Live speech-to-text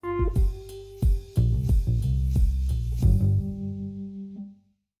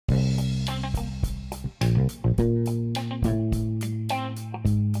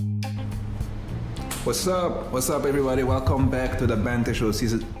What's up? What's up, everybody? Welcome back to the Banter Show,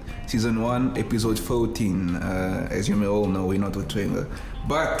 season 1, episode 14. As you may all know, we're not with Twinger,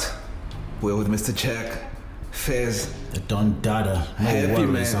 but we're with Mr. Jack, Fez, Don Dada, no Happy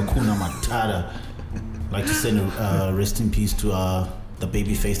worries, man. Hakuna Matata. Like to send a rest in peace to the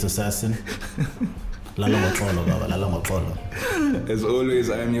baby-faced assassin. Lala Makolo, Baba, Lala Makolo. As always,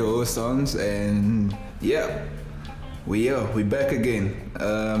 I'm your host, Sons, and yeah, we're back again.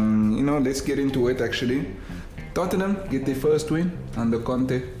 Let's get into it actually. Tottenham get their first win under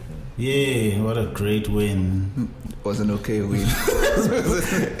Conte. Yeah, what a great win. Was an okay win. It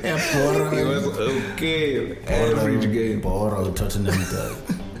was okay. Average game. Boro, Tottenham.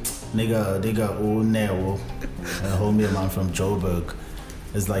 Nigga, Uneo, a homie man from Joburg,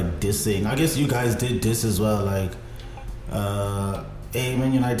 is like dissing. I guess you guys did diss as well. Like,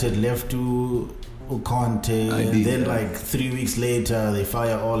 Man United left to Conte, and then like 3 weeks later they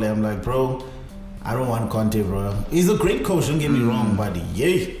fire Ole. I'm like, bro, I don't want Conte, bro. He's a great coach, don't get me wrong, but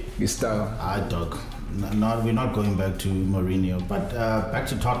yay, his style. dog. No, we're not going back to Mourinho, but back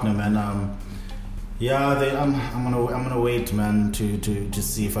to Tottenham, man. I'm gonna wait, man, to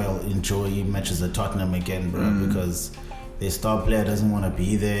see if I'll enjoy matches at Tottenham again, bro, because their star player doesn't want to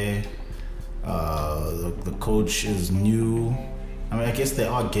be there. The coach is new. I mean, I guess they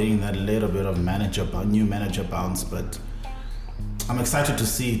are getting that little bit of new manager bounce, but I'm excited to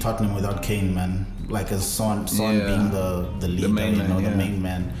see Tottenham without Kane, man. Like as Son being the leader, the main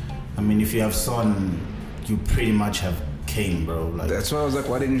man. I mean, if you have Son, you pretty much have Kane, bro. Like, that's why I was like,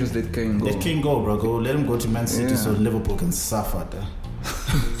 why didn't you just let Kane go? Let Kane go, bro. Let him go to Man City so Liverpool can suffer.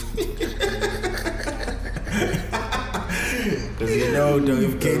 Because you know,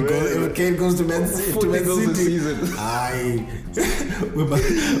 if Kane goes to Man City, we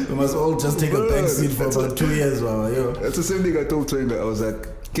must all just take a back seat for about 2 years, bro. Yo. That's the same thing I told Twinger. I was like,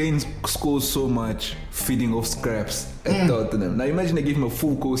 Kane scores so much feeding off scraps at Tottenham. Now imagine they give him a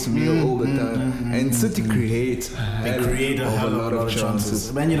full course meal all the time, and City create a lot of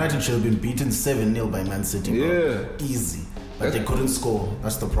chances. Man United should have been beaten 7-0 by Man City, bro. Yeah, easy, but they couldn't score.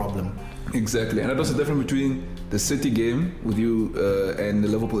 That's the problem. Exactly, and that was the difference between the City game with you and the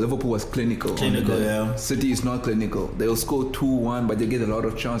Liverpool. Liverpool was clinical. Yeah. City is not clinical. They'll score 2-1, but they get a lot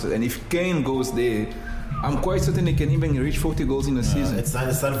of chances. And if Kane goes there, I'm quite certain they can even reach 40 goals in a season. It's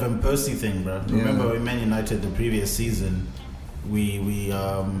that Van Persie thing, bro. Remember with Man United the previous season, we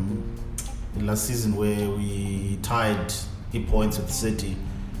last season where we tied 8 points with City.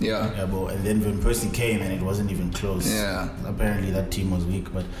 Yeah, bro. And then Van Persie came and it wasn't even close. Yeah. Apparently that team was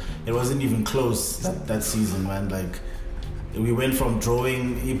weak, but it wasn't even close that season, man. Like, we went from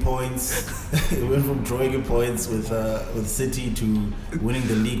drawing 8 points. We went from drawing 8 points with City to winning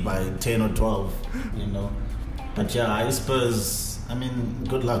the league by 10 or 12. You know, but yeah, I suppose. I mean,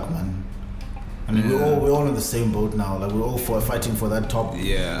 good luck, man. I mean, we're all in the same boat now. Like, we're all fighting for that top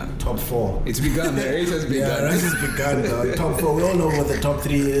 4. It's begun. The race has begun. Yeah, race has begun. Top 4. We all know what the top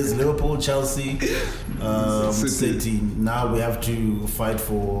 3 is: Liverpool, Chelsea, City. Now we have to fight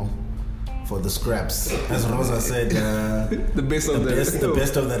for the scraps. As Rosa said, the best of the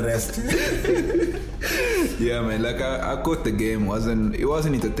rest. Yeah, man. Like I caught the game. It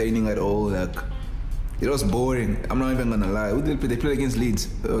wasn't entertaining at all. Like, it was boring. I'm not even gonna lie. They played against Leeds.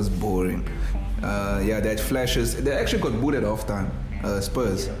 It was boring. They had flashes. They actually got booed at halftime.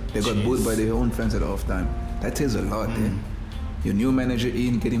 Spurs. They got booed by their own fans at halftime. That says a lot. Your new manager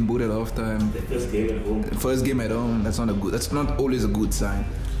getting booed at halftime. The first game at home. That's not always a good sign.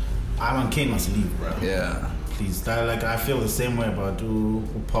 Kane must leave, bro. Yeah. Please. I feel the same way about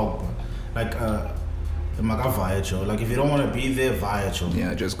Pogba. Like, Viacho. Like, if you don't want to be there, Viacho.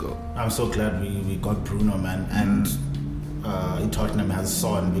 Yeah, just go. I'm so glad we got Bruno, man, and Tottenham has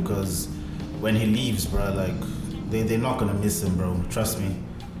Son, because when he leaves, bro, like, they're not gonna miss him, bro. Trust me.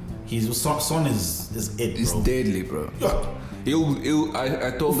 Son is it, bro. He's deadly, bro. Yeah.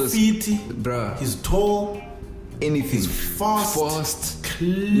 I told this, bro. He's tall. Anything. He's fast,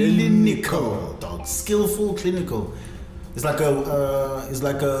 clinical, dog. Skillful, clinical. It's like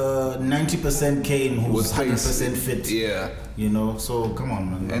a 90% Kane who's 100% fit. Yeah. You know, so come on,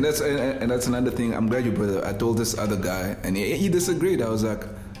 man. And that's another thing. I'm glad you brought it. I told this other guy, and he disagreed. I was like,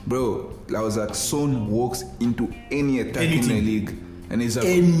 bro, Son walks into any attack in the league. And he's like,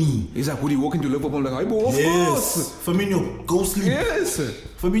 he's like, would he walk into Liverpool? I'm like, of course. Firmino, go sleep. Yes.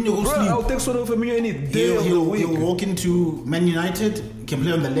 Firmino, go sleep. I'll take Son over Firmino any day of the week. He'll walk into Man United, can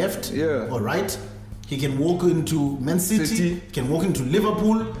play on the left or right. He can walk into Man City, can walk into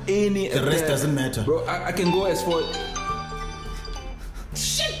Liverpool. The rest doesn't matter. Bro, I can go as far.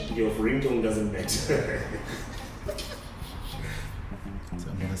 Shit! Your ringtone doesn't matter.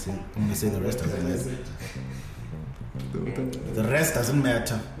 when they say the rest doesn't matter. The rest doesn't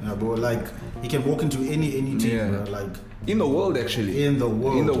matter, bro. Like he can walk into any team, bro. Like in the world, actually. In the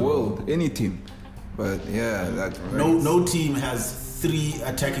world, any team. But yeah, that no team has 3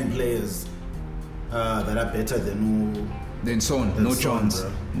 attacking players that are better than Son. No chance.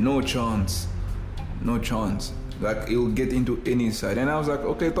 Bro. No chance. Like he'll get into any side, and I was like,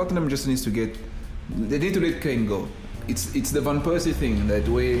 okay, Tottenham just needs to get. They need to let Kane go. It's the Van Persie thing that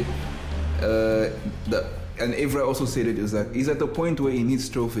way. And Evra also said it is that he's at the point where he needs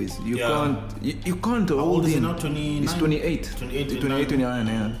trophies. You can't How hold old is he him. now? 29? He's 28. 29,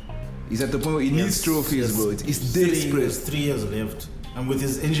 yeah. He's at the point where he needs trophies, bro. It's desperate. 3 years left. And with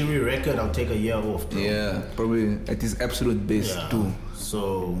his injury record, I'll take a year off, bro. Yeah, probably at his absolute best too.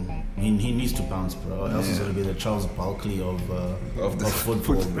 So he needs to bounce, bro. Else he's gonna be the Charles Barkley of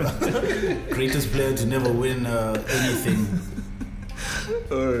football, bro. Greatest player to never win anything.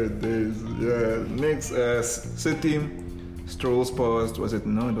 Oh, days. Yeah. Next, City, strolls past. Was it?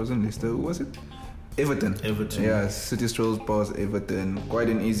 No, it wasn't Leicester. Who was it? Everton. Yeah, City strolls past Everton. Quite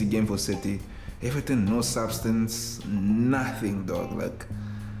an easy game for City. Everton, no substance, nothing, dog. Like,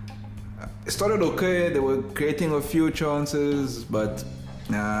 it started okay. They were creating a few chances, but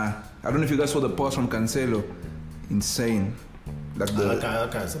I don't know if you guys saw the pass from Cancelo. Insane. Like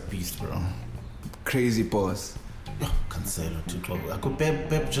that guy's a beast, bro. Crazy pass. Cancelo too close. I could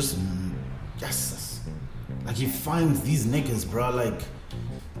Pep just yes. Like he finds these niggas, bro. Like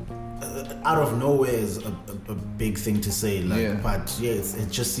out of nowhere is a big thing to say. Like, but yeah,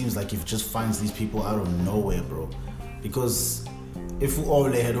 it just seems like he just finds these people out of nowhere, bro. Because if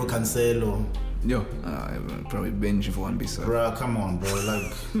Ole had Cancelo, I would probably bench if one beside. Bro, come on, bro.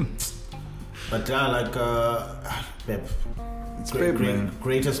 Like, but Pep. It's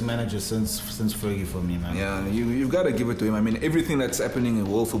greatest manager since Fergie for me, man. Yeah, you've got to give it to him. I mean, everything that's happening in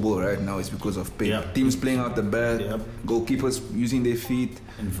world football right now is because of Pep. Yep. Teams playing out the back, goalkeepers using their feet,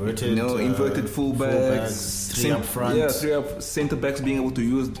 inverted fullbacks, 3 up front. Yeah, 3 up, centre backs being able to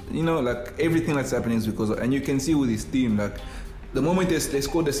use, like everything that's happening is because of, and you can see with his team, like the moment they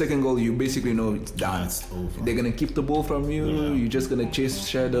scored the second goal, you basically know it's done. It's over. They're gonna keep the ball from you. Yeah. You're just gonna chase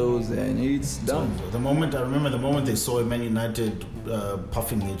shadows, and it's done. I remember the moment they saw Man United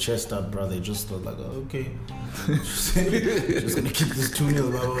puffing their chest up, bro. They just thought like, okay, just gonna keep this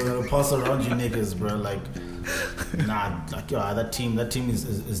 2-0, bro. We're gonna pass around you niggas, bro. Like, that team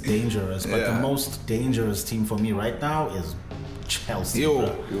is dangerous. But the most dangerous team for me right now is Chelsea.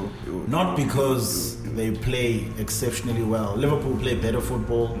 Not because they play exceptionally well. Liverpool play better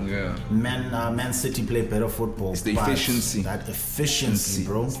football. Yeah. Man City play better football. It's the efficiency. That efficiency,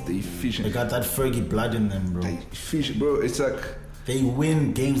 bro. It's the efficiency. They got that Fergie blood in them, bro. Bro, it's like they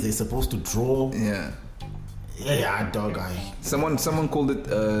win games they're supposed to draw. Yeah. Yeah, dog. Someone called it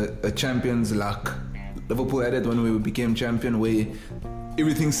a champion's luck. Liverpool had it when we became champion, where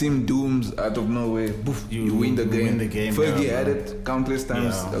everything seemed doomed out of nowhere. Boof, you win the game. Fergie had it countless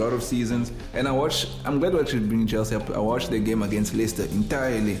times, a lot of seasons. And I'm glad we're actually bringing Chelsea up. I watched the game against Leicester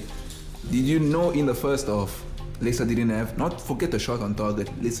entirely. Did you know in the first half, Leicester didn't have, forget the shot on target,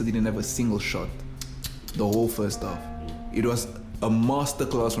 Leicester didn't have a single shot the whole first half. It was a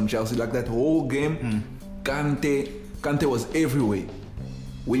masterclass from Chelsea. Like that whole game, Kante was everywhere,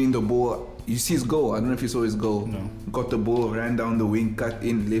 winning the ball. You see his goal. I don't know if you saw his goal. No. Got the ball, ran down the wing, cut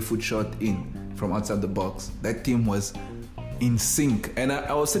in, left foot shot in from outside the box. That team was in sync. And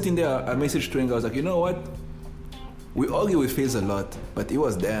I was sitting there, I messaged Twing, I was like, you know what? We argue with FaZe a lot, but he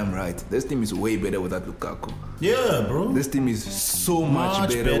was damn right. This team is way better without Lukaku. Yeah, bro. This team is so much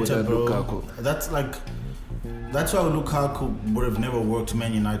better without Lukaku. That's why Lukaku would have never worked to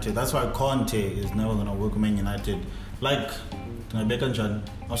Man United. That's why Conte is never going to work with Man United. Like, I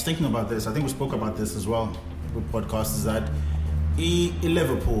was thinking about this. I think we spoke about this as well with podcasts. Is that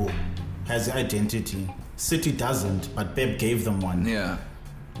Liverpool has identity. City doesn't, but Pep gave them one. Yeah.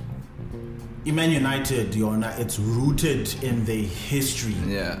 Man United, it's rooted in their history.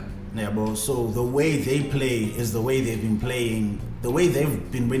 Yeah. Yeah, bro. So the way they play is the way they've been playing. The way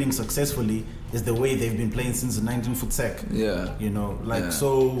they've been winning successfully is the way they've been playing since the 19th sec. Yeah.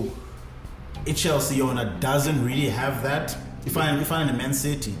 So Chelsea doesn't really have that. If I'm in a Man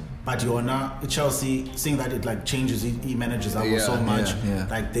City, but Chelsea, seeing that it changes, he manages out so much. Yeah.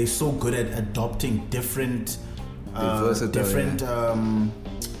 Like they're so good at adopting different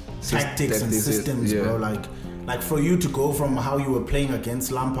tactics and systems, bro. Like for you to go from how you were playing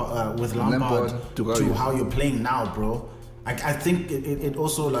against Lampard to how you're playing now, bro. I think it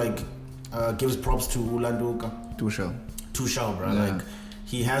also gives props to Ulanduka. Tuchel, bro. Yeah. Like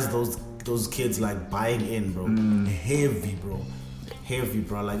he has those kids buying in, bro. Heavy, bro. heavy,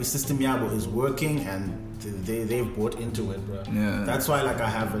 bro. Like, system Yabo is working and they've bought into it, bro. Yeah. That's why, like, I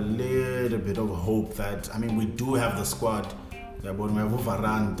have a little bit of hope that, I mean, we do have the squad. Yeah, but we have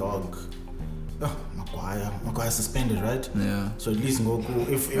Varan, dog. Oh, Maguire suspended, right? Yeah. So at least Ngoku,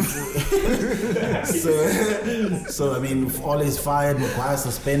 so I mean, if all is fired, Maguire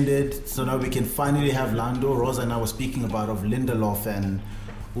suspended. So now we can finally have Lando. Rosa and I were speaking about of Lindelof and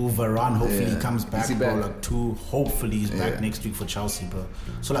Varane. Hopefully he comes back, bro. Like hopefully he's back next week for Chelsea, bro.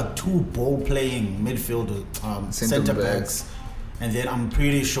 So like 2 ball-playing midfielder, centre backs. And then I'm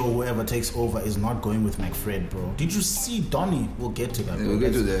pretty sure whoever takes over is not going with McFred, bro. Did you see Donny? We'll get to that, bro. We'll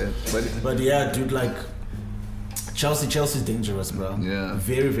get to that. But yeah, dude, like, Chelsea's dangerous, bro. Yeah.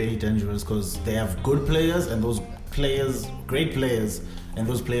 Very, very dangerous because they have good players and those players, great players, and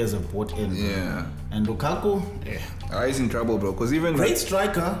those players have bought in. Bro. Yeah. And Lukaku, he's in trouble, bro. Because even great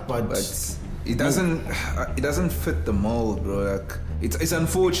striker, but it doesn't fit the mold, bro. Like, it's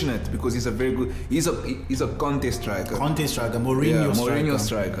unfortunate because he's a very good. He's a contest striker. Mourinho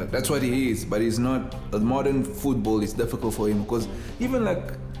striker. That's what he is. But he's not. Modern football is difficult for him because even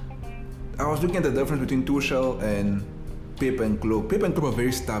like I was looking at the difference between Tuchel and Pep and Klopp. Pep and Klopp are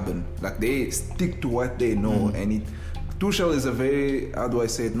very stubborn. Like they stick to what they know, and Tuchel is a very, how do I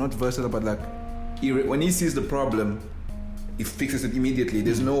say it? Not versatile, but like when he sees the problem, he fixes it immediately.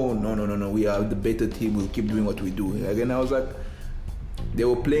 There's no. We are the better team. We'll keep doing what we do. Again, I was like. They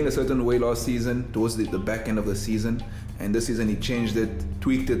were playing a certain way last season, towards the back end of the season, and this season he changed it,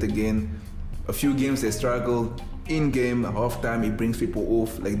 tweaked it again. A few games they struggled. In game, half time, he brings people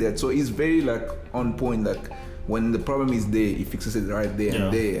off like that. So he's very like on point. Like when the problem is there, he fixes it right there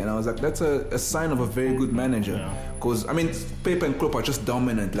and there. And I was like, that's a sign of a very good manager. Because I mean, Pep and Klopp are just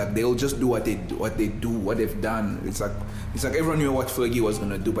dominant. Like they'll just do what they've done. It's like everyone knew what Fergie was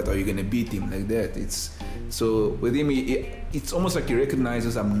gonna do, but are you gonna beat him like that? So with him, it's almost like he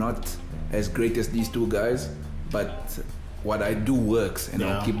recognizes I'm not as great as these 2 guys, but what I do works, and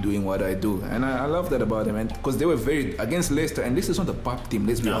I'll keep doing what I do. And I love that about him, and because they were very against Leicester, and this is not a pop team.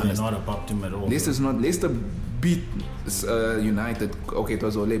 Let's be honest. They're not a pop team at all. Leicester beat United. Okay, it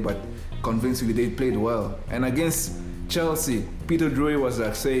was Ole, but convincingly they played well. And against Chelsea, Peter Drury was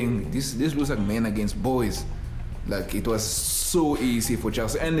like saying, "This looks like men against boys." Like it was so easy for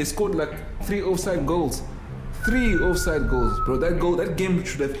Chelsea, and they scored like 3 offside goals. 3 offside goals, bro. That game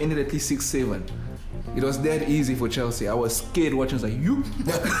should have ended at least 6-7. It was that easy for Chelsea. I was scared watching. I was like, you?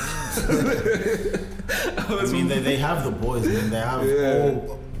 I mean, they have the boys, man. They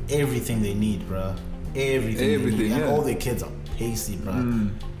have everything they need, bro. Everything. And all their kids are pacey, bro.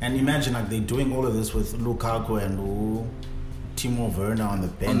 And imagine, like, they're doing all of this with Lukaku and Timo Werner on the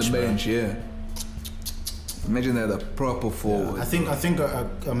bench. Yeah. Imagine that, a proper forward. I think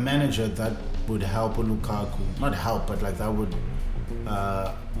a manager that would help Lukaku, not help, but like that would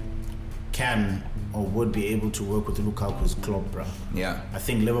can or would be able to work with Lukaku's Klopp, bro. Yeah. I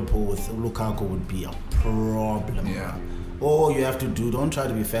think Liverpool with Lukaku would be a problem, yeah. Bro. All you have to do, don't try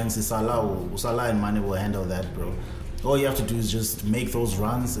to be fancy. Salah and Mane will handle that, bro. All you have to do is just make those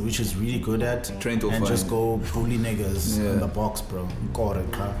runs, which is really good at, and just go bully niggas in the box, bro.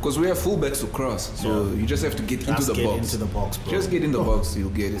 Because we have fullbacks to cross, so you just have to get into the box. Bro. Just get in the box, you'll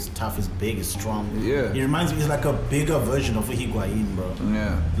get it. It's tough, it's big, it's strong. Yeah. It reminds me, it's like a bigger version of Higuain, bro.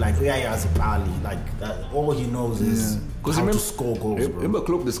 Yeah. Like Zipali, like that. All he knows is how to score goals, bro. Remember,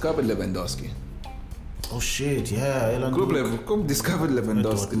 Klopp discovered Lewandowski. Oh shit, yeah. Klopp discovered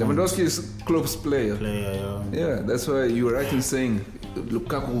Lewandowski. Lewandowski is Klopp's player. Yeah, that's why you were right in saying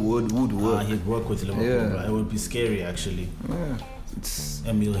Lukaku would work. He'd work with Liverpool. Yeah. It would be scary, actually. Yeah.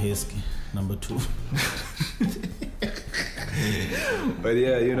 Emil Heskey, number 2. But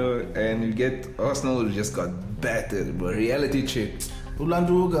yeah, and you get Arsenal who just got battered, but reality check.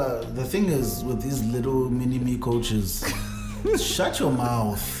 Ulanduga, the thing is with these little mini-me coaches, shut your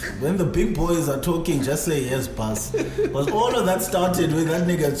mouth. When the big boys are talking, just say yes, pass. Because all of that started when that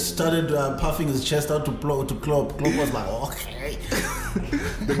nigga started puffing his chest out to Klopp. Klopp was like, okay.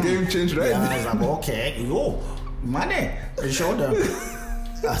 The game changed, right? Yeah, I was like, okay. Yo, money. Shoulder.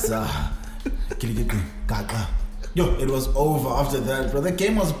 Yo, it was over after that, bro. The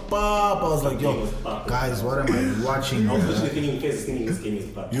game was pop. I was like, yo, guys, what am I watching? I was thinking this game is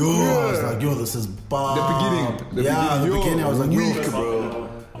pop. Yo, I was like, yo, this is pop. The beginning. I was like, weak, bro.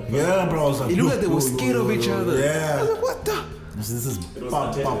 Yeah, bro. I was like, it looked like they were scared of each other. Yeah. I was like, what the? This is It was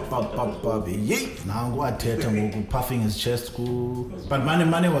Arteta. Yay! Now go Arteta puffing his chest. But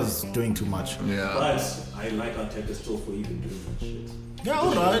Mane was doing too much. Yeah. But I like Arteta still for even doing that shit. Yeah,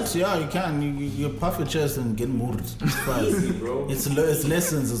 alright. Yeah, you can. You puff your chest and get moved. It's fine. Easy, bro. It's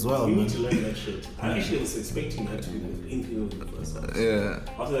lessons as well, You man. need to learn that shit. I actually was expecting that to be in the first half. Yeah.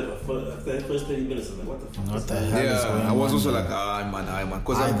 After that first 30 minutes, I was like, what the fuck? What is the that? hell is going Yeah, I was on, also man? like, man.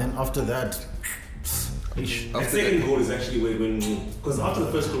 Cause And then after that, That second goal is actually when because after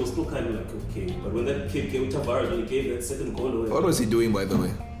the first goal it was still kind of like okay, but when that kid gave Tavares when he gave that second goal away, what was he doing, by the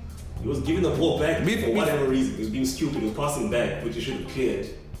way? he was giving the ball back for whatever reason. He was being stupid. He was passing back, which he should have cleared.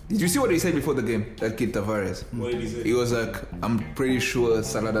 Did you see what he said before the game? That kid Tavares. What did he say? He was like, I'm pretty sure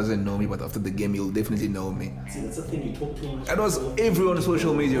Salah doesn't know me, but after the game, he'll definitely know me. See, that's the thing. You talk too much. That was everyone on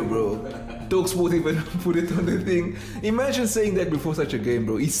social media, bro. Talksport even put it on the thing. Imagine saying that before such a game,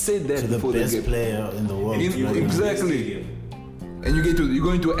 bro. He said that to the before the best game. player in the world. Exactly. And you're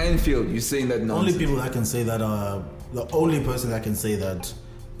going to Anfield, you're saying that The nonsense. only people that can say that are the only person that can say that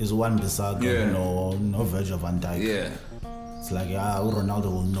is Wan-Bissaka, Yeah. no Virgil van Dijk. Yeah. It's like,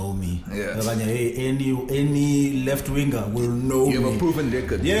 Ronaldo will know me. Yeah. Hey, any left winger will know me. You have a proven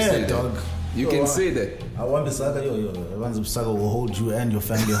record. Yeah, You say that. dog. You can say that. I want Bissaka, Wan-Bissaka will hold you and your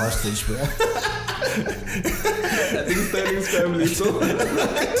family hostage, bro. I think Sterling's family. So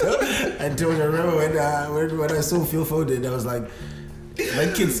I remember when I saw Phil Foden, I was like,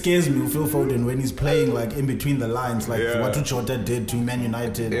 that kid scares me, Phil Foden, when he's playing like in between the lines, like what Chota did to Man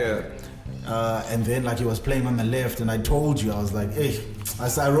United. yeah. And then like he was playing on the left, and I told you, I was like, hey,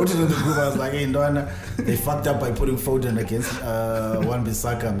 I wrote it in the group. I was like, hey, Ndwana, they fucked up by putting Foden against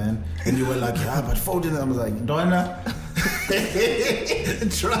Wan-Bissaka, man. And you were like, yeah, but Foden. I was like, Ndwana,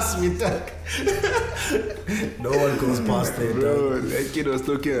 trust me, dog. No one goes past there, Bro, dog. that kid was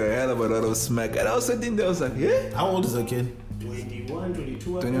talking a hell of a lot of smack. And I was sitting there, I was like, yeah. How old is that kid? 21,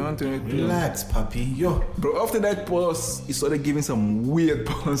 22. 21, 22. Relax, puppy. Yo. Bro, after that pass, he started giving some weird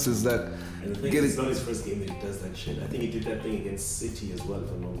passes that And the thing get is, it's it. not his first game that he does that shit. I think he did that thing against City as well,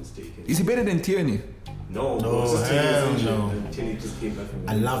 if I'm not mistaken. Is he better than Tierney? No, No, it's just hell Tierney was injured, no. and Tierney just came back from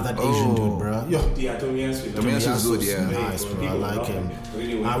I love that Asian dude, bro. Yo. Yeah, Tomiyasu. Tomiyasu is good, yeah. Nice, bro. I like him.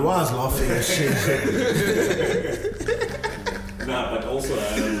 Anyway. I was laughing at shit. Nah, but also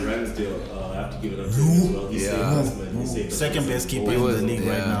Ramsdale, I have to give it up to him as well. He saved us, man. He saved us. Second best keeper He in was, the league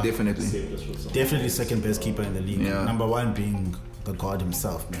right yeah, now. He definitely. saved us from something. Definitely second best keeper in the league. Yeah. Number one being the God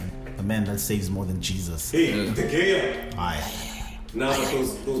himself, man. The man that saves more than Jesus. Hey, De Gea. Aye. Nah, but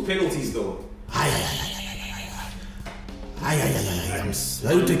those penalties though. Aye. I'm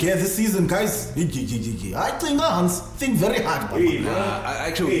together this season, guys. I think Hans think very hard. Papa. Hey, bro.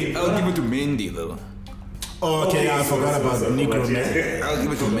 I'll give it to Mendy though. Oh, okay, I forgot about Negro. Yeah. Man. I'll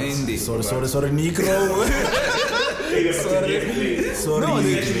give it to Mendy. Sorry, Negro. Hey, that's such a great play. Sorry. No,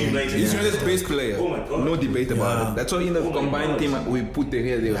 He's actually United. he's United's best player. Oh my God. No debate about Yeah. it. That's why in the combined team we put the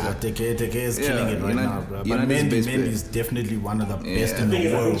hair there. Yeah, Teke is Yeah, killing it right United- now, bro. But United's best Mendy player. is definitely one of the best Yeah. in The thing the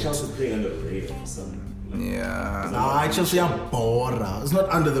is, I think world. Chelsea's playing under the radar for some. Yeah. Nah, Chelsea are boring. It's not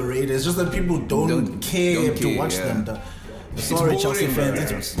under the radar. It's just that people don't care to watch them. Sorry, boring, Chelsea fans. bro.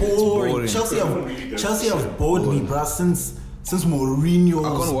 It's It's boring. boring. Chelsea have bored me, bruh, since Mourinho's I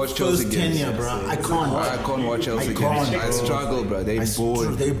can't watch Chelsea first games. tenure, bruh. I can't. I can't watch Chelsea I games. can't, I bro. struggle, bro. They're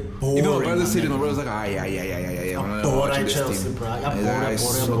boring. They're boring. Even my brother said it. man. My brother's like, yeah. I'm bored at Chelsea, bro.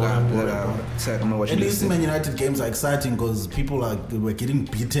 I'm bored. I'm not watching At this least thing. Man United games are exciting because people were getting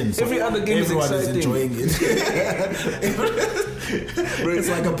beaten. So Every other game is everyone exciting. enjoying it. It's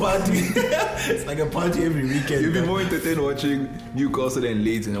like a party. It's like a party every weekend. You'll be man. more entertained watching Newcastle and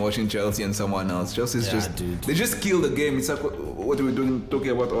Leeds than watching Chelsea and someone else. Chelsea's Yeah, just dude. they just kill the game. It's like what we're doing talking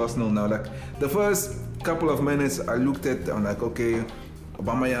about Arsenal now. Like the first couple of minutes, I looked at, I'm like, okay,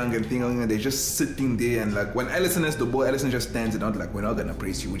 Aubameyang and thing, and they're just sitting there, and like when Alisson has the ball, Alisson just stands it out like, we're not gonna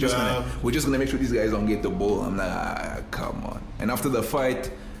press you. We're just gonna make sure these guys don't get the ball. I'm like, come on. And after the fight,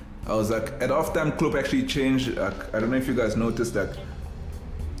 I was like, at halftime, Klopp actually changed. Like, I don't know if you guys noticed that.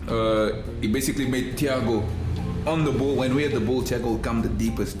 He basically made Thiago on the ball. When we had the ball, Thiago will come the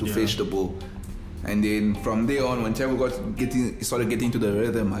deepest to fetch the ball. And then from there on, when Thiago started getting into the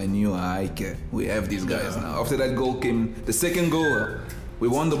rhythm, I knew, okay, we have these guys now. After that goal came, the second goal, we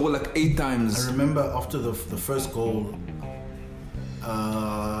won the ball like 8 times. I remember after the first goal,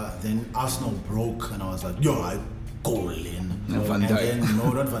 then Arsenal broke, and I was like, yo, I goal in. And Van Dijk. then,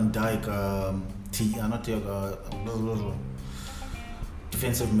 no, not Van Dijk. Not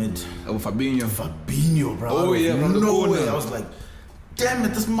defensive mid. Fabinho. Fabinho, bro. Oh, yeah, from the nowhere. corner. I was like, damn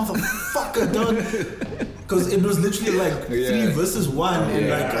it, this motherfucker, dog. Because it was literally like 3 versus 1, and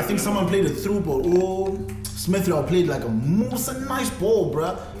like I think someone played a through ball. Oh, Smithrow played like a nice ball,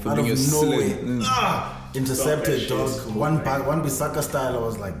 bruh. Out of nowhere. Intercepted, dog. One Bissaka style. I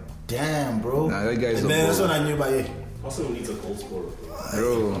was like, damn, bro. Nah, that guy's and then that's when I knew, but Arsenal needs a goal scorer.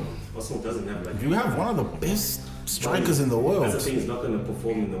 Bro. Arsenal doesn't have like. You have one of the best strikers in the world. That's the thing, he's not going to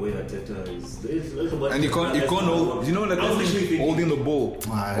perform in the way that Teta is. And you can't hold, you know, like holding the ball.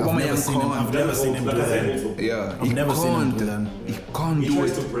 I've never seen him do that. Yeah, I've never seen him do that. He can't do it. He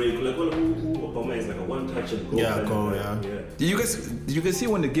tries to break. Like, Obama is like a one touch and goal. Yeah, goal, yeah. Did you guys see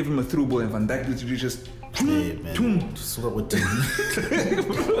when they give him a through ball and Van Dijk literally just Just what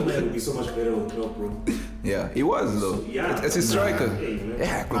Man would be so much better with Klopp, bro. Yeah, he was though. It's his striker.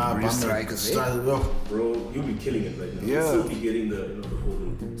 Yeah, Klopp is strikers. Bro, you'll be killing it right now. Yeah. You'll still be getting the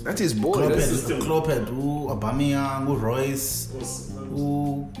golden. That's his boy. Klopp had Aubameyang, Royce,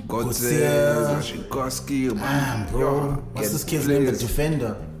 Godze, Shikoski. Man, bro. What's this kid's name? The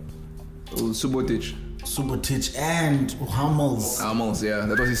defender. Subotic and Hummels. Yeah,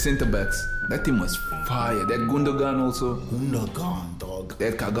 that was his centre backs. That team was fire. That Gundogan also. Gundogan, dog. They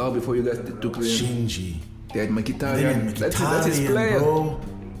had Kagawa before you guys took him. Shinji. They had Mkhitaryan. That's his player. Bro.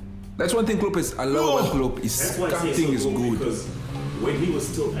 That's one thing Klopp is. I love what Klopp is. Scouting is good. Because when he was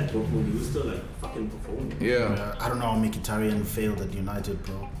still at Dortmund, he was still like fucking performing. Yeah. I don't know how Mkhitaryan failed at United,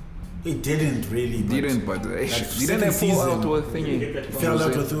 bro. He didn't really. But didn't have fall out to a thingy. Fell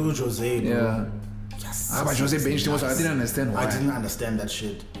out with Jose, bro. Yeah. Yes. But Jose benched him, so I didn't understand why. I didn't understand that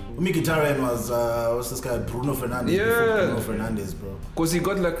shit. Mkhitaryan was what's this guy? Bruno Fernandes. Yeah. Bruno Fernandes, bro. Because he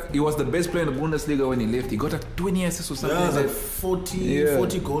was the best player in the Bundesliga when he left. He got like 20 assists or something. Yeah, like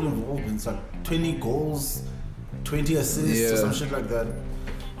 40 goal involvements, like 20 goals, 20 assists or some shit like that.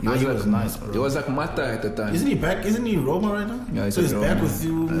 He was nice, bro. He was like Mata at the time. Isn't he back? Isn't he Roma right now? Yeah, so he's back with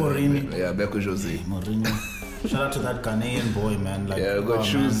you, Mourinho. Yeah, back with Jose. Mourinho. Shout out to that Ghanaian boy, man. Like, good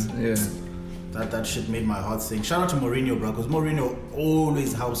shoes. Man. Yeah. That shit made my heart sing. Shout out to Mourinho, bro, because Mourinho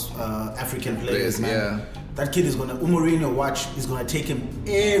always helps African players, man. Yeah. That kid is gonna Mourinho is gonna take him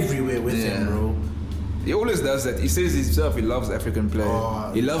everywhere with him, bro. He always does that. He says himself he loves African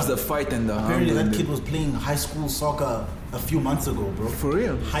players. He loves the fight and the apparently that kid was playing high school soccer a few months ago, bro. For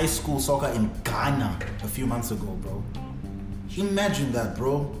real? High school soccer in Ghana a few months ago, bro. Imagine that,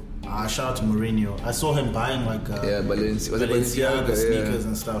 bro. Shout out to Mourinho. I saw him buying like Balenciaga sneakers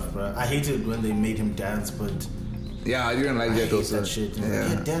and stuff, bro. I hated when they made him dance, but yeah, I didn't like that also. That shit.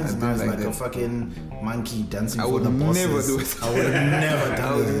 Yeah, dance like a fucking monkey dancing for the bosses. I would never do it. I would have never done it.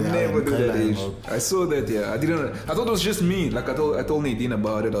 I would never do that. I saw that. Yeah, I thought it was just me. Like I told Nadine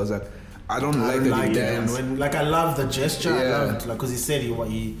about it. I was like, I don't like that he dance. I love the gesture. I loved like because he said he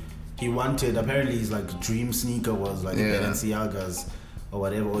wanted. Apparently, his like dream sneaker was like Balenciagas. Or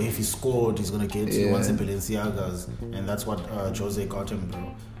whatever, or if he scored, he's gonna get. He wants the Balenciagas, and that's what Jose got him,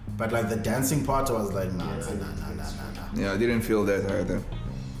 bro. But like the dancing part, I was like, nah. Yeah, I didn't feel that either.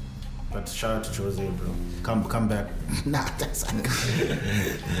 But shout out to Jose, bro. Come back. Nah, that's.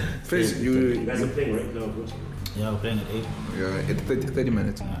 You guys are playing right now, bro. Yeah, we're playing at 8. Yeah, at 30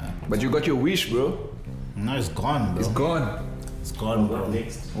 minutes. But you got your wish, bro. No, it's gone, bro. It's gone. It's gone, bro.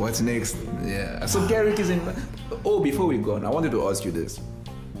 What's next? Yeah. So Garrick is in. Oh, before we go on, I wanted to ask you this.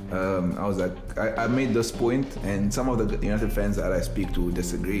 I was like, I made this point, and some of the United fans that I speak to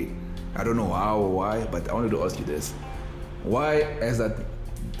disagree. I don't know how or why, but I wanted to ask you this: why has that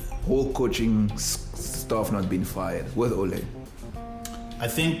whole coaching staff not been fired with Ole? I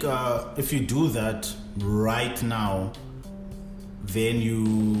think if you do that right now, then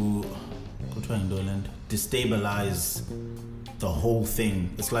you destabilize the whole thing.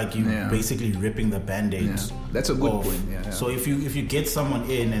 It's like you basically ripping the band-aid. Yeah. That's a good point. Yeah. So if you get someone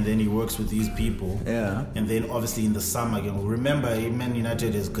in and then he works with these people, and then obviously in the summer, remember Man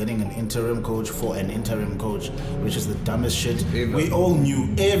United is getting an interim coach for an interim coach, which is the dumbest shit. We all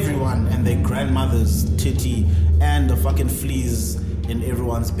knew, everyone and their grandmother's titty and the fucking fleas in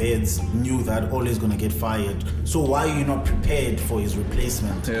everyone's beds knew that Ole is gonna get fired. So why are you not prepared for his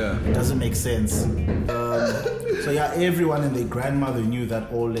replacement? It doesn't make sense. So everyone and their grandmother knew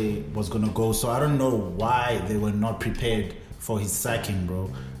that Ole was gonna go. So I don't know why they were not prepared for his sacking, bro.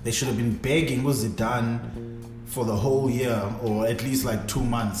 They should have been begging Zidane for the whole year, or at least like 2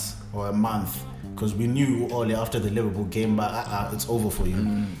 months or a month, because we knew Ole after the Liverpool game, but it's over for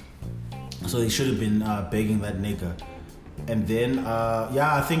you. So they should have been begging that nigga. And then,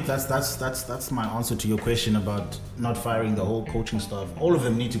 I think that's my answer to your question about not firing the whole coaching staff. All of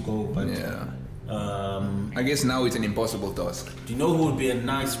them need to go, but I guess now it's an impossible task. Do you know who would be a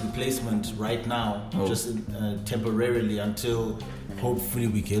nice replacement right now, just temporarily until hopefully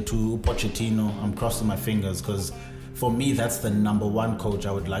we get to Pochettino. I'm crossing my fingers because for me that's the number one coach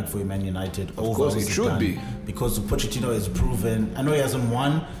I would like for Man United. Of course, it should be, because Pochettino is proven. I know he hasn't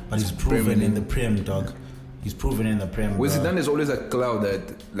won, but he's proven in the Prem, dog. He's proven in the Prem. With Zidane, there's always a cloud that,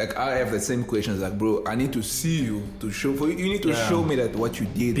 like, I have the same questions. Like, bro, I need to see you to show for you. You need to show me that what you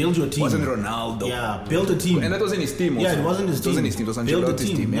did. Build your team. Wasn't Ronaldo. Yeah, build a team. And that wasn't his team. Also. Yeah, it wasn't his team. It wasn't his team. It was Ancelotti's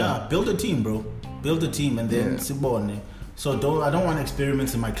team. Yeah, build a team, bro. Build a team, and then Sibone. So I don't want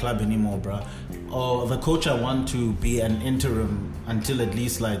experiments in my club anymore, bro. Or the coach I want to be an interim until at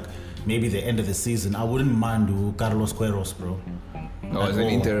least like maybe the end of the season. I wouldn't mind Carlos Queiroz, bro. No, as an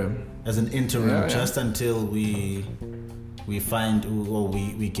interim. As an interim, just until we find or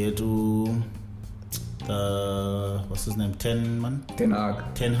we get to the what's his name, Ten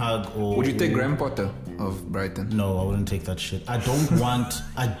Hag. Or would you take Graham Potter of Brighton? No, I wouldn't take that shit. I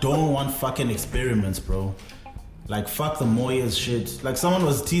don't want fucking experiments, bro. Like fuck the Moyes shit. Like someone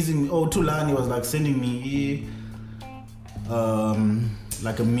was teasing me. Tulani was like sending me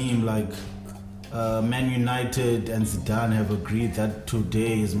like a meme like Man United and Zidane have agreed that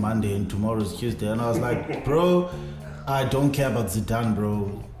today is Monday and tomorrow is Tuesday, and I was like, bro, I don't care about Zidane,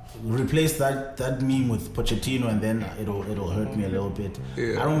 bro. Replace that meme with Pochettino, and then it'll hurt me a little bit.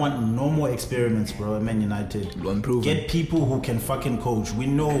 I don't want no more experiments, bro. At Man United, get people who can fucking coach. We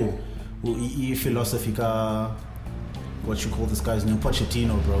know philosophy. What you call this guy's name?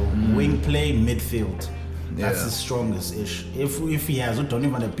 Pochettino, bro. Wing play, midfield. That's his strongest ish. If he has don't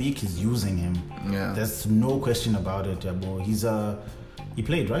even a beak, he's using him. Yeah. There's no question about it, yeah, bro. He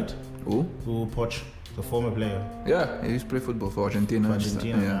played, right? Who? Poch, the former player. Yeah, he used to play football for Argentina.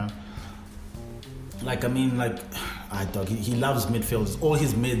 Yeah. Like, I mean, like, he loves midfielders. All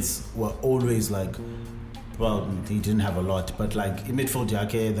his mids were always like, well, he didn't have a lot, but like in midfield,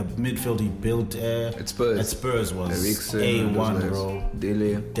 the midfield he built at Spurs was A1, bro.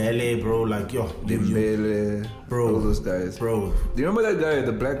 Dele, bro, like Dembele, bro, all those guys, bro. Do you remember that guy,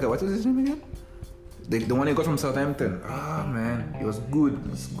 the black guy? What was his name again? The one he got from Southampton. Man, he was good.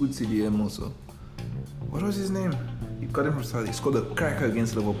 He's good CDM also. What was his name? He got him from Southampton. He scored a cracker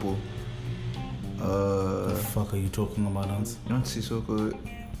against Liverpool. The fuck are you talking about, Hans? You don't see so good.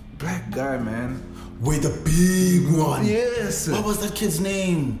 Black guy, man. Wait, the big one. Yes. What was that kid's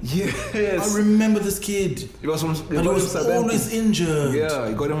name? Yes. I remember this kid. He was always injured. Yeah,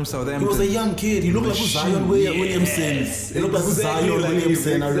 he got him from Southampton. He was a young kid. He looked like Zion Williamson. He looked like Zion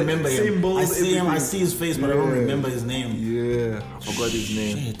Williamson. I remember him. I see his face, but I don't remember his name. Yeah, I forgot his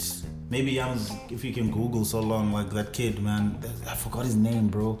name. Shit. Maybe if you can Google so long, like that kid, man. I forgot his name,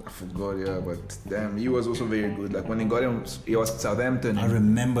 bro. I forgot, yeah, but damn, he was also very good. Like when he got him, he was at Southampton. I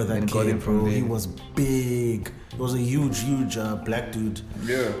remember that kid, bro. He was big. He was a huge black dude.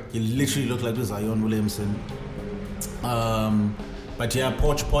 Yeah. He literally looked like Zion Williamson. But yeah,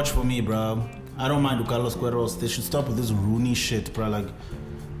 Poch for me, bro. I don't mind Carlos Queiroz. They should stop with this Rooney shit, bro. Like,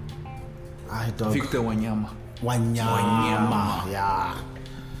 Victor Wanyama. Yeah.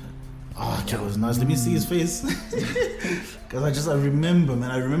 Oh, that was nice. Let me see his face. Because I remember, man.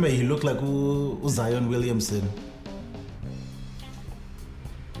 I remember he looked like Zion Williamson.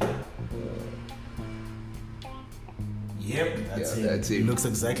 Yep, that's it. He looks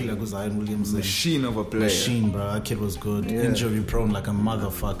exactly like Zion Williamson. Machine of a player. Machine, bro. That kid was good. Yeah. Injury prone like a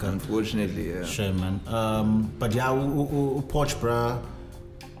motherfucker. Unfortunately, yeah. Shame, man. But yeah, Poch, bro.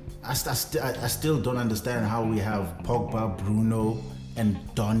 I still don't understand how we have Pogba, Bruno, and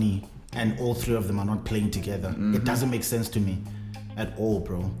Donny, and all three of them are not playing together. Mm-hmm. It doesn't make sense to me at all,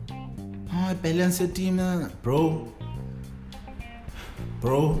 bro. Balance your team, bro.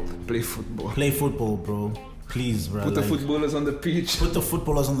 Play football. Play football, bro. Please, bro. Put the footballers on the pitch. Put the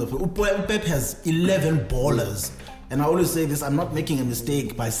footballers on the pitch. Pep has 11 ballers. And I always say this, I'm not making a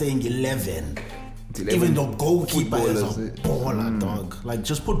mistake by saying 11. Even though goalkeeper is a baller, dog. Like,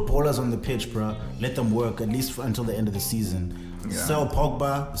 just put ballers on the pitch, bro. Let them work, at least until the end of the season. Yeah. Sell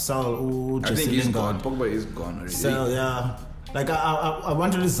Pogba, sell I think he's gone. Pogba is gone already. Sell, yeah. Like, I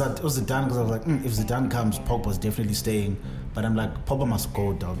wanted Zidane because I was like, if Zidane comes, Pogba's definitely staying. But I'm like, Pogba must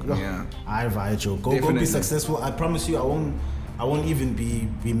go, dog. Yeah. Go be successful. I promise you, I won't even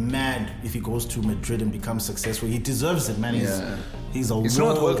be mad if he goes to Madrid and becomes successful. He deserves it, man. He's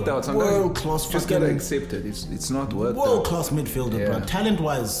not worked out. World-class. Just gotta accept it. It's not worked out. World-class midfielder, bro.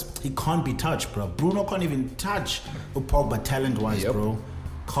 Talent-wise, he can't be touched, bro. Bruno can't even touch Pogba talent-wise, bro.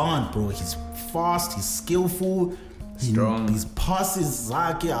 Can't, bro. He's fast. He's skillful. Strong. His passes,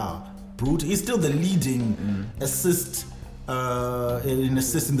 brutal. He's still the leading assist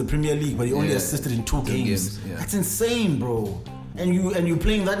in the Premier League, but he only assisted in two games. Yeah. That's insane, bro. And you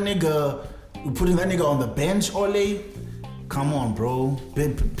playing that nigga, you putting that nigga on the bench, Ole. Come on, bro.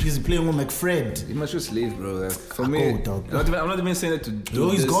 He's playing with McFred. He must just leave, bro. Like, for me, dog. I'm not even saying that to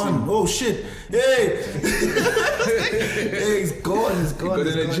do He's gone. Oh, shit. Hey. Hey, he's gone. He's gone. Got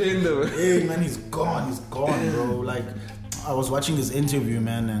an agenda. Hey, man, he's gone. He's gone, bro. Like, I was watching his interview,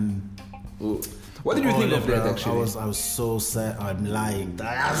 man, and... Ooh. What did you think of that, actually? I was so sad. I'm lying.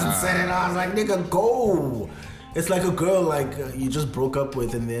 I hasn't said it. I was like, nigga, go. It's like a girl, like, you just broke up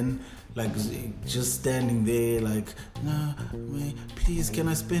with, and then... Like, just standing there, like, no, wait, please, can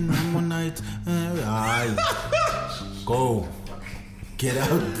I spend one more night? Go. Get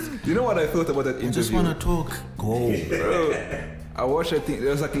out. You know what I thought about that interview? I just want to talk. Go. Bro, I watched that thing. It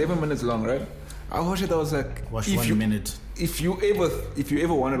was like 11 minutes long, right? I watched it. I was like, watch 1 minute. If you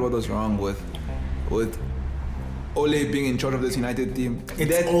ever wondered what was wrong with Ole being in charge of this United team, it's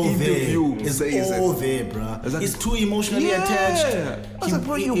that all interview there. It's all there, bro. Like, he's too emotionally attached. I was like,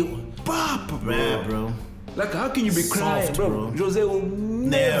 bro, you bop, bro. Yeah, bro. Like, how can you be crying, bro? Jose will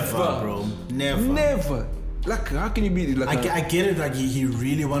never, bro. Never. Like, how can you be like? I get it. Like, he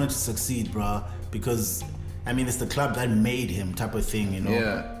really wanted to succeed, bro. Because, I mean, it's the club that made him, type of thing, you know.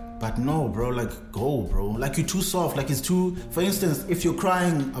 Yeah. But no, bro. Like, go, bro. Like, you're too soft. Like, it's too. For instance, if you're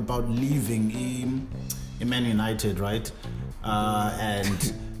crying about leaving in Man United, right?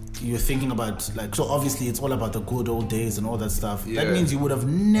 And you're thinking about, like, so obviously it's all about the good old days and all that stuff. Yeah. That means you would have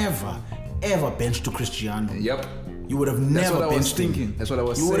never, ever benched to Cristiano. Yep. You would have never benched him. That's what I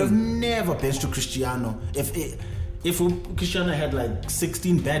was saying. You saying. would have never benched to Cristiano. If Cristiano had like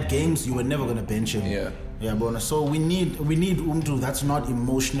 16 bad games, you were never gonna bench him. Yeah. Yeah, but so we need Umdu that's not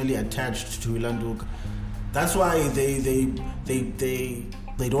emotionally attached to Ilanduk. That's why they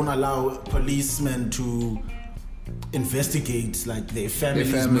don't allow policemen to investigate like their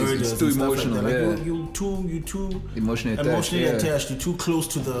families' murders. It's too and stuff emotional. like that. Like, yeah. you too emotionally attached. You're too close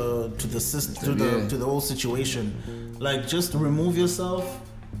to the system, to the whole situation. Like, just remove yourself.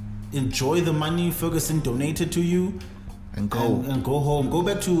 Enjoy the money Ferguson donated to you. And go home. Go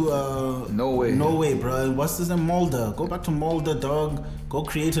back to Norway, bro. What's his name? Mulder. Go back to Mulder, dog. Go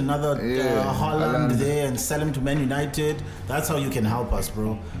create another Haaland there and sell him to Man United. That's how you can help us,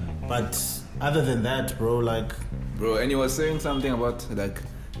 bro. But other than that, bro, like... Bro, and you were saying something about, like,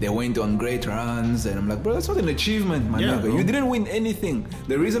 they went on great runs, and I'm like, bro, that's not an achievement, man. Yeah, You didn't win anything.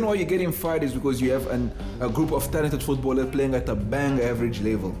 The reason why you're getting fired is because you have a group of talented footballers playing at a bang average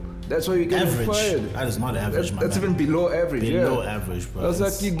level. That's why you're getting fired. That is not average, man. That's even below average. Below average, bro. I was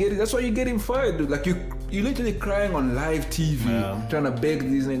like, that's why you're getting fired, dude. Like, you literally crying on live TV, trying to beg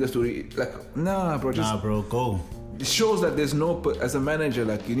these niggas to like, nah, bro. Bro, go. It shows that there's no, as a manager,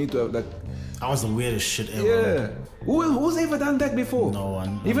 like, you need to have, like... That was the weirdest shit ever. Yeah. Who's ever done that before? No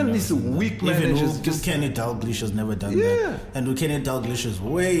one. Even these weak managers. Even Kenny Dalglish has never done that. And Kenny Dalglish is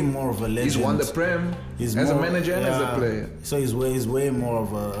way more of a legend. He's won the Prem as a manager and as a player. So he's way more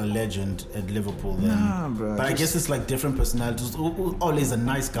of a legend at Liverpool than. Bro. But I guess it's like different personalities. Ole's a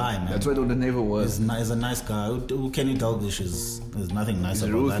nice guy, man. That's why the never was. He's a nice guy. Kenny Dalglish is nothing nice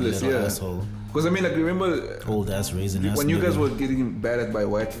about ruthless, that little asshole. Because I mean, like, remember old ass raisin ass when you guys were getting battered by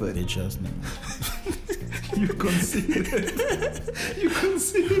Watford. Bitch ass nigga. You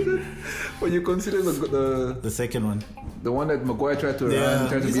considered when you consider the second one, the one that Maguire tried to run,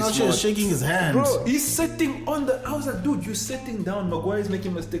 tried to be smart. He's out shaking his hand, bro. He's sitting on the. I was like, dude, you're sitting down. Maguire is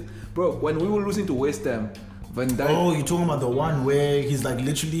making mistake, bro. When we were losing to West Ham, Van Dijk. Oh, you're talking about the one where he's like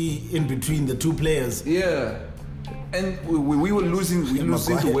literally in between the two players. Yeah, and we were losing. We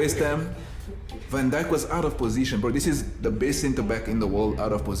losing to West Ham. Van Dijk was out of position, bro. This is the best centre-back in the world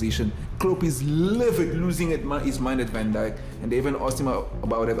out of position. Klopp is livid, losing his mind at Van Dijk, and they even asked him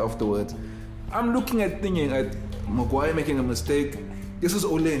about it afterwards. I'm looking at Maguire making a mistake. This is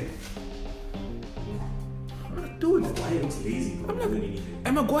Ole. Dude, Maguire looks lazy, bro.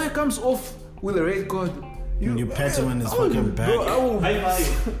 And Maguire comes off with a red card. You pat him on his fucking back. Bro,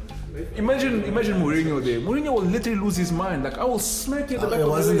 Imagine Mourinho there. Mourinho will literally lose his mind. Like, I will smack you at the back of the head.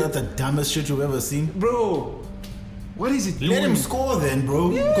 Wasn't that the dumbest shit you've ever seen? Bro, what is it doing? Let him score then,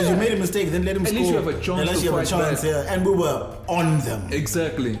 bro. Because you made a mistake, then let him score. At least you have a chance. Unless you have a chance, yeah. And we were on them.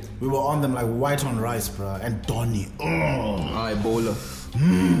 Exactly. We were on them like white on rice, bro. And Donny. Aye, bowler.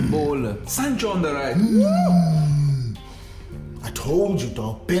 Bowler. Sancho on the right. I told you,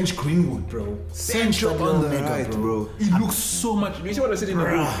 dog. Bench Greenwood, bro. Sancho on the right, bro. He looks so much. You see what I said in the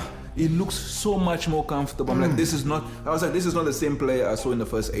room? It looks so much more comfortable. I'm like, this is not the same player I saw in the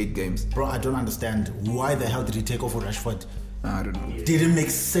first 8 games. Bro, I don't understand. Why the hell did he take over Rashford? I don't know. Didn't make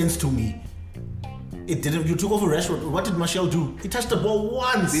sense to me. It didn't. You took over Rashford. What did Martial do? He touched the ball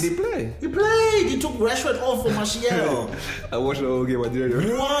once. Did he play? He played. He took Rashford off for Martial. I watched the whole game. I didn't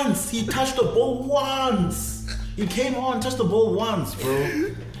know. Once. He touched the ball once. He came on, touched the ball once,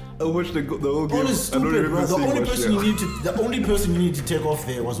 bro. I watched the whole game. All is stupid, bro. The only person you need to take off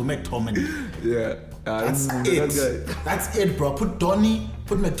there was McTominay. Yeah. That's it. That's it, bro. Put Donny,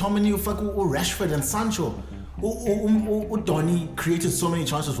 put McTominay, fuck Rashford and Sancho. Donny created so many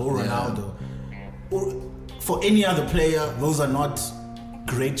chances for Ronaldo. For any other player, those are not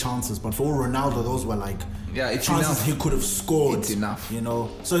great chances, but for Ronaldo, those were like it's chances enough. he could have scored. It's enough, you know.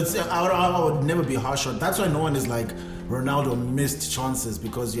 So it's I would never be harsh on. That's why no one is like Ronaldo missed chances,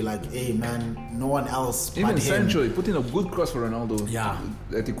 because you're like, hey man, no one else. Even but Sancho, he put in a good cross for Ronaldo. Yeah,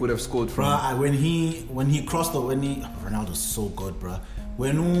 that he could have scored from. When he crossed Ronaldo's so good, bro.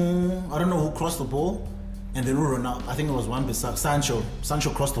 I don't know who crossed the ball. And then Ronaldo, I think it was one beside Sancho.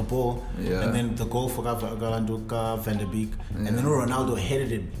 Sancho crossed the ball, and then the goal for Galanduka, Van der Beek, and then Ronaldo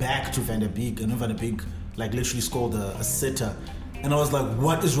headed it back to Van der Beek, and then Van der Beek like literally scored a sitter. And I was like,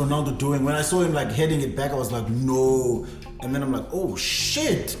 what is Ronaldo doing? When I saw him like heading it back, I was like, no. And then I'm like, oh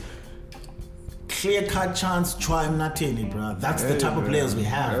shit. Clear cut chance, try him not in it, bro. That's the type of players we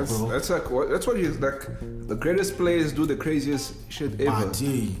have, bro. That's what he's like. The greatest players do the craziest shit ever. But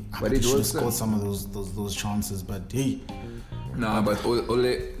he should have scored some of those chances. But hey, but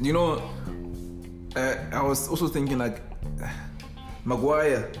Ole, you know, I was also thinking like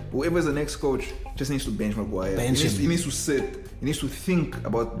Maguire. Whoever's the next coach just needs to bench Maguire. He needs to sit. He needs to think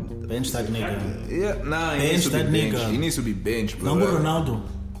about bench that nigga. Yeah, he needs to be benched. He needs to be benched, bro. Number Ronaldo.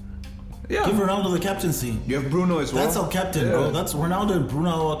 Yeah. Give Ronaldo the captaincy. You have Bruno as well. That's our captain, bro. That's Ronaldo and Bruno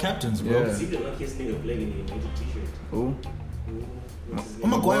are our captains, bro. See the luckiest nigga playing in a United t-shirt. Oh.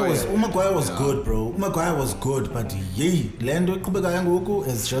 Maguire was good, bro. Maguire was good, but Lando Kubega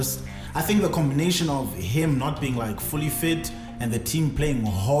is just. I think the combination of him not being like fully fit and the team playing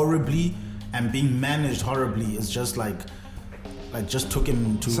horribly and being managed horribly is just like just took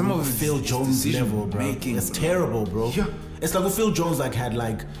him to some of Phil Jones level, bro. It's terrible, bro. Yeah. It's like Phil Jones like had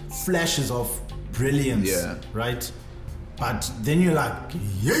like flashes of brilliance, right? But then you're like,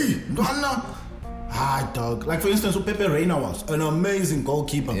 dog. Like for instance, Pepe Reina was an amazing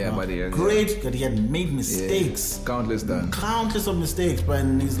goalkeeper. Yeah, bro. but great that he had made mistakes. Countless of mistakes, bro.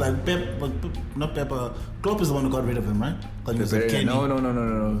 And he's like not Pepper. Klopp is the one who got rid of him, right?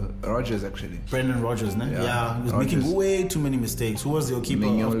 No. Rodgers actually. Brendan Rodgers, ne? Yeah, he was making way too many mistakes. Who was your keeper?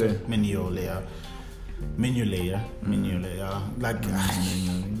 Mignolet, yeah. Mignolet, yeah. Like.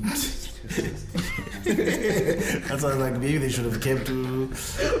 That's why I was like, maybe they should have kept to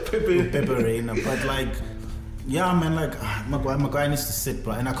Pepe Reina. But like, yeah, man, like Maguire needs to sit,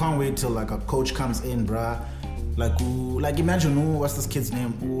 bro. And I can't wait till like a coach comes in, bro. Like imagine what's this kid's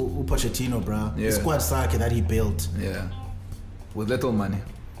name? Pochettino, bro. The squad sake that he built. Yeah. With little money.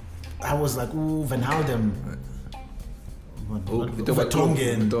 I was like, Van Houten.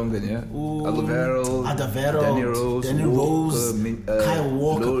 Vertonghen, yeah. Alderweireld, Danny Rose, Kyle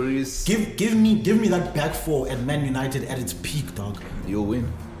Walker. Loris. Give me that back four at Man United at its peak, dog. You'll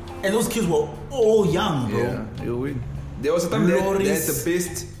win. And those kids were all young, bro. Yeah, you'll win. There was a time they had the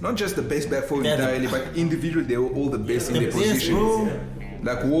best, not just the best back four entirely, but individually they were all the best in their positions. Bro.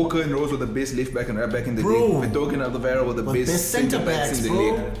 Like Walker and Rose were the best left back and right back in the league. Vertonghen and Alderweireld were the best centre backs in the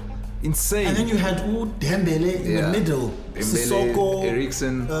league. Insane. And then you had Dembele in the middle. Sissoko,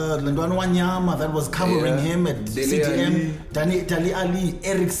 Eriksen, Lindwan Wanyama that was covering him at CTM. Dali Ali,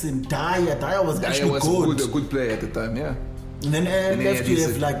 Eriksen, Dyer was actually good. A good player at the time, yeah. And then left you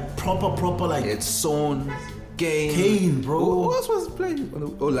have like proper like. It's Son, Kane, bro. Who else was playing?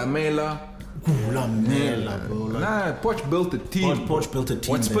 Lamela. Lamela, bro. Like, Poch built a team. Poch built a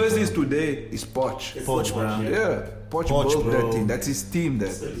team. What Spurs is today is Poch. Poch, bro. Yeah. Poch built that team. That's his team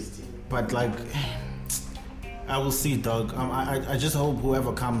there. But like, I will see, dog. I just hope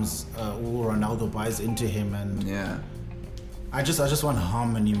whoever comes, Ronaldo buys into him, and I just want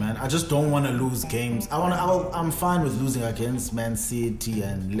harmony, man. I just don't want to lose games. I'm fine with losing against Man City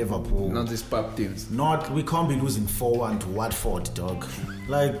and Liverpool. Not these pub teams. We can't be losing 4-1 to Watford, dog.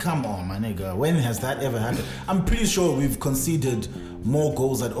 Like, come on, my nigga. When has that ever happened? I'm pretty sure we've conceded more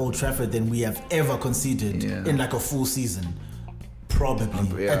goals at Old Trafford than we have ever conceded in like a full season.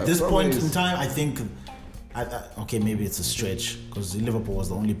 Probably. At this point in time, I think. Okay, maybe it's a stretch because Liverpool was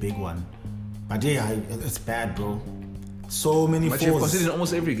the only big one. But yeah, it's bad, bro. So many fours. But you've conceded in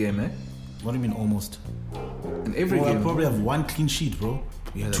almost every game, eh? What do you mean almost? In every game. I probably have one clean sheet, bro.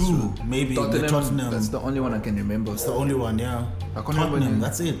 Yeah, two, maybe. Tottenham. That's the only one I can remember. That's the only one, yeah. I can't Tottenham,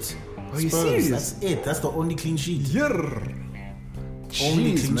 that's it. Are you serious? That's it. That's the only clean sheet. Yeah.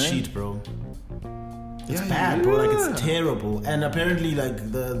 Only clean sheet, bro. It's bad, bro. Like, it's terrible. And apparently,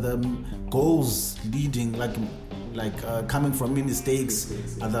 like, the goals leading, like coming from mistakes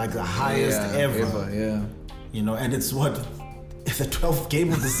are like the highest ever. You know, and it's what the 12th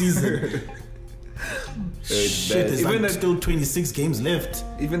game of the season. Shit, there's even like still 26 games left.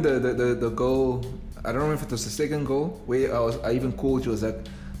 Even the goal, I don't know if it was the second goal where I even called you, was like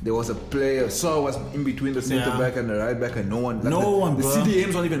there was a player, Saw was in between the centre back and the right back, and no one. Like the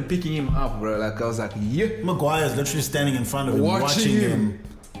CDMs weren't even picking him up, bro. Like I was like, yeah. Maguire's literally standing in front of him, watching him.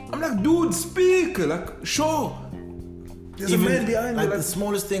 I'm like, dude, speak, like, sure. There's Even, a man behind like you. the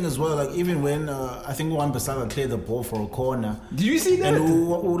smallest thing as well, like even when I think Wan-Bissaka cleared the ball for a corner. Did you see that? And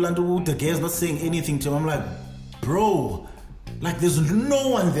Ulandu De Gea's not saying anything to him. I'm like, bro, like there's no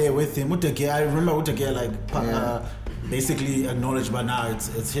one there with him. I remember De Gea like basically acknowledged by now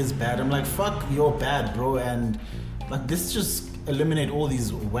it's his bad. I'm like, fuck your bad, bro, and like this just eliminate all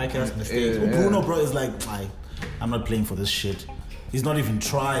these whack ass mistakes. Bruno, bro, is like, I'm not playing for this shit. He's not even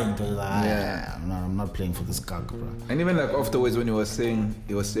trying to I'm not playing for this cock, bro. And even like afterwards when he was saying,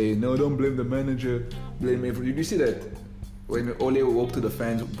 no, don't blame the manager, blame everyone. Did you see that? When Ole walked to the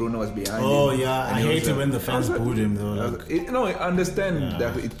fans, Bruno was behind him. Oh yeah, I hate it when the fans booed him though. I understand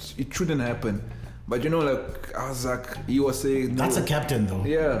that it shouldn't happen. But you know, like, I was like, he was saying... No. That's a captain though.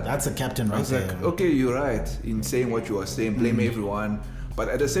 Yeah. That's a captain right there. Like, okay, you're right in saying what you are saying, blame everyone. But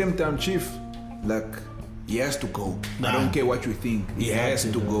at the same time, Chief, like, he has to go. I don't care what you think. He has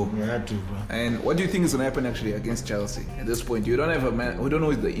to go. He had to, bro. And what do you think is going to happen actually against Chelsea at this point? You don't have a man... We don't know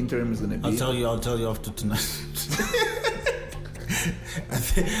what the interim is going to be. I'll tell you after tonight.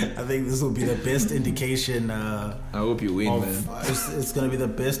 I think this will be the best indication. I hope you win, man. It's going to be the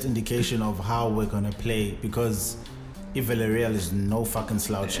best indication of how we're going to play, because if Villarreal is no fucking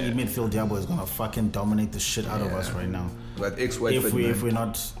slouch, midfield Diabo is going to fucking dominate the shit out of us right now. But if we're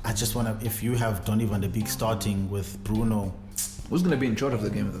not, I just want to. If you have Donny van de Beek starting with Bruno, who's going to be in charge of the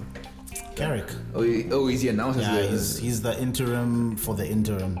game though? Carrick. Oh, is he announced? Yeah, he's the interim for the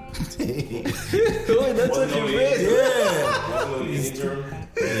interim. That's what you meant.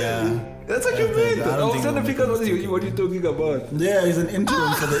 Yeah. That's what you meant. I was trying to figure out what you're talking about. Yeah, he's an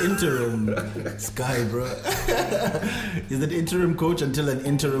interim for the interim. This guy, bro. He's an interim coach until an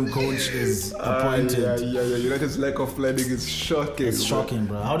interim coach is appointed. Yeah. United's lack of planning is shocking. It's shocking,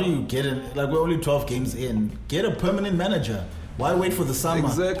 bro. How do you get it? Like, we're only 12 games in. Get a permanent manager. Why wait for the summer?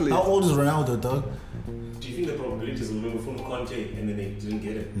 Exactly. How old is Ronaldo, dog? Do you think the probability is we were from Conte and then they didn't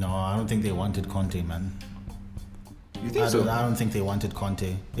get it? No, I don't think they wanted Conte, man. You think so? I don't think they wanted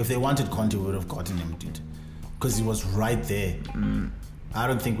Conte. If they wanted Conte, we would have gotten him, dude. Because he was right there. I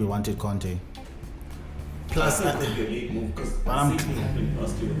don't think we wanted Conte. Plus, I think it could be a late move because the same thing happened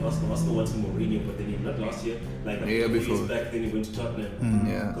last year with Arsenal. Arsenal wanted Mourinho, but then he not last year. Like a few years back, then he went to Tottenham.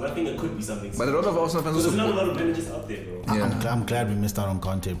 Because I think it could be something. But a lot of Arsenal fans. There's not a lot of managers out there, bro. I'm glad we missed out on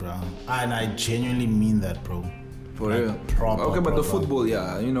Conte, bro. And I genuinely mean that, bro. For real. Proper. But the football,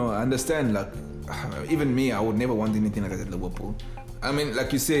 I understand. Like, even me, I would never want anything like that at Liverpool. I mean,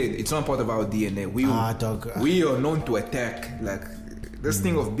 like you said, it's not part of our DNA. We are known to attack. Like this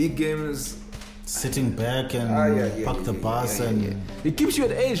thing of big games. Sitting back and park the bus and it keeps you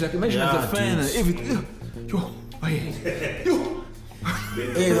at edge. Like imagine as a fan and everything. Hey,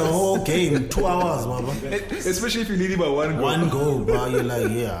 the whole game, 2 hours, baba. Especially if you lead by one goal. One goal, bro. You're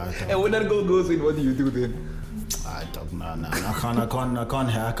like, and when that goal goes in, what do you do then? I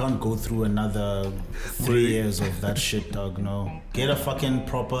can't go through another 3 years of that shit, dog. No, get a fucking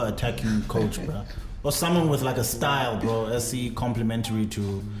proper attacking coach, bro, or someone with like a style, bro. SC complementary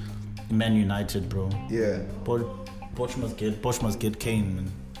to Man United, bro. Yeah. Poch must get Kane,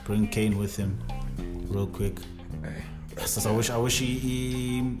 man. Bring Kane with him, real quick. Yes, I wish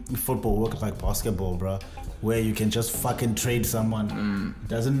he football worked like basketball, bro. Where you can just fucking trade someone.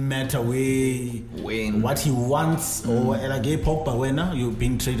 Doesn't matter what he wants or like Pogba. Where now you're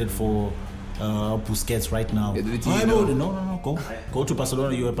being traded for Busquets right now. No. Go to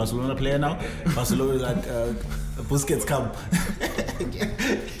Barcelona. You're a Barcelona player now. Barcelona like Busquets come.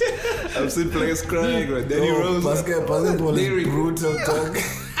 I've seen players crying, right? Danny Rose. Basketball is brutal, dog.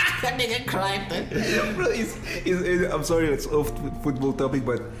 That nigga cried. Bro, I'm sorry, it's off football topic,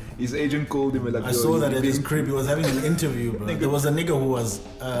 but his agent called him like. I saw that at his crib. He was having an interview, bro. There was a nigga who was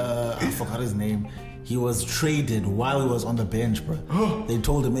I forgot his name. He was traded while he was on the bench, bro. They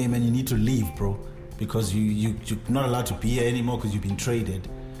told him, "Hey man, you need to leave, bro, because you're not allowed to be here anymore because you've been traded."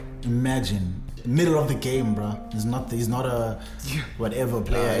 Imagine. Middle of the game, bro. He's not a whatever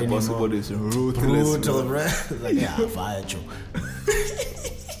player anymore. Possible is brutal, bro. Like, fired you.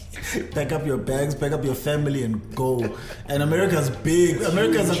 Pack up your bags, pack up your family, and go. And America's big.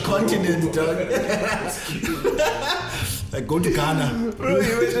 America's a continent, dog. Like, go to Ghana. Bro,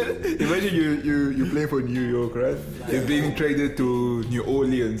 imagine you play for New York, right? You're being traded to New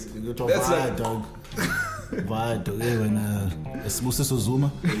Orleans. That's like, dog. But when Sibusiso Zuma,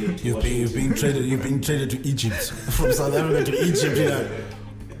 you've been traded to Egypt from South Africa to Egypt.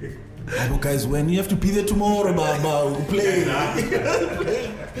 Guys, when you have to be there tomorrow, play.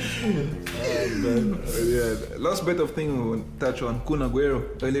 Last bit of thing we'll touch on Kun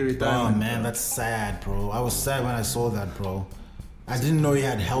Aguero, early retirement. Oh man, that's sad, bro. I was sad when I saw that, bro. I didn't know he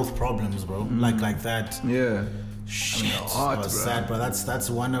had health problems, bro. Like that. Yeah. Shit, I was sad, bro. That's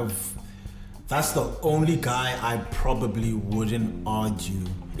the only guy I probably wouldn't argue.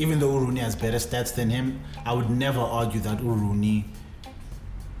 Even though Rooney has better stats than him, I would never argue that Rooney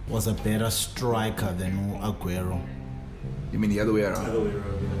was a better striker than Aguero. You mean the other way around? The other way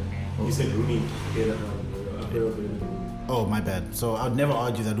around, yeah. You said Rooney better than Aguero. Oh, my bad. So I'd never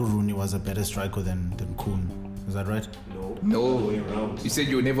argue that Rooney was a better striker than Kun. Is that right? No. The way around. You said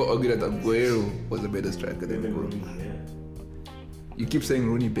you would never argue that Aguero was a better striker than Rooney. Yeah. You keep saying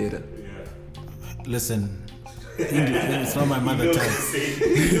Rooney better. Yeah. Listen, English, it's not my mother tongue.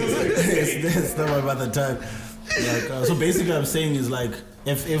 It's not my mother tongue. Like, so basically, I'm saying is like,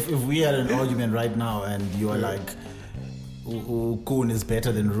 if we had an argument right now and you are like, Kun is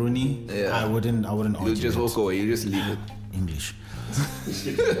better than Rooney, I wouldn't argue. You just walk away. You just leave it. English.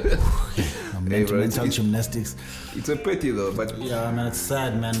 Mental gymnastics. It's a pity though, but yeah, man, it's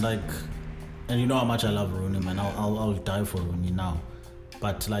sad, man. Like, and you know how much I love Rooney, man. I'll die for Rooney now.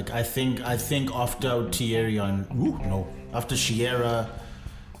 But like, I think after Thierry after Shearer,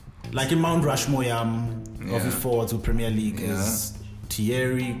 like in Mount Rushmore, of the forwards with Premier League is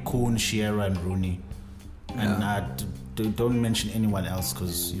Thierry, Kun, Shearer, and Rooney. And don't mention anyone else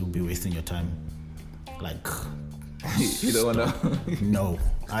because you'll be wasting your time. Like. You don't wanna? No,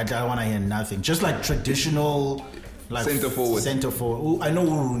 I don't wanna hear nothing. Just like traditional, like center forward. Ooh, I know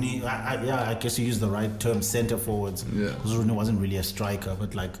Rooney. I guess you use the right term, center forwards. Yeah. Because Rooney wasn't really a striker,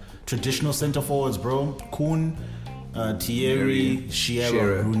 but like traditional center forwards, bro. Kun, Thierry,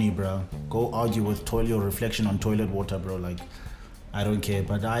 Shearer, Rooney, bro. Go argue with your reflection on toilet water, bro. Like, I don't care.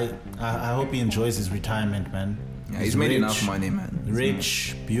 But I hope he enjoys his retirement, man. Yeah, he's made enough money, man.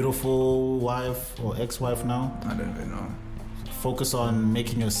 Rich, beautiful wife or ex-wife now. I don't even know. Focus on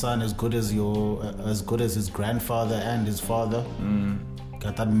making your son as good as his grandfather and his father.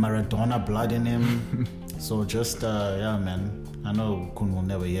 Got that Maradona blood in him. So just man. I know Kun will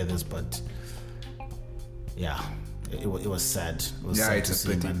never hear this, but yeah. It was sad. It was sad it's to a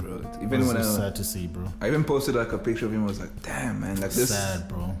see, pity, man. bro. Even when sad to see, bro. I even posted like a picture of him. I was like, damn, man, like this. Sad,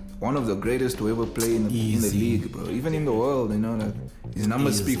 bro. One of the greatest to ever play in the league, bro. Even in the world, you know, like his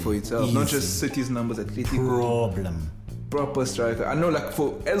numbers speak for itself. Not just City's numbers, Atletico. Proper striker. I know, like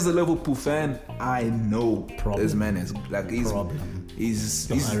as a Liverpool fan, I know this man is like he's.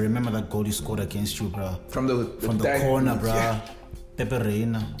 I remember that goal he scored against you, bro. From the corner, bro. Pepe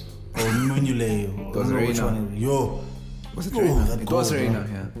Reina. Or Munule. It was Reina. Yo. Was it Reina? It was Reina,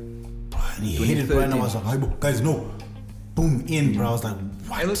 yeah. And he hit it, bro, and I was like, hey, guys, no. Boom, in, bro. I was like,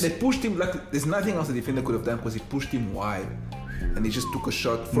 what? And they pushed him, like, there's nothing else the defender could have done because he pushed him wide. And he just took a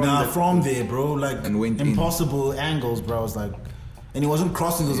shot from there, bro. Like, and went impossible angles, bro. I was like, and he wasn't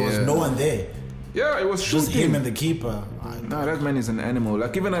crossing because there was no one there. Yeah, it was shooting. Just him and the keeper. Nah, that man is an animal.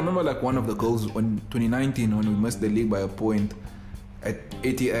 Like, even I remember, like, one of the goals in 2019 when we missed the league by a point at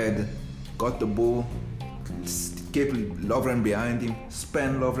Etihad, got the ball, kept Lovren behind him,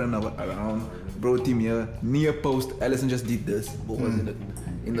 span Lovren around, brought him here, near post. Alisson just did this. Ball was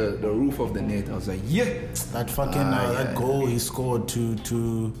in the roof of the net. I was like, yeah. That fucking that goal he scored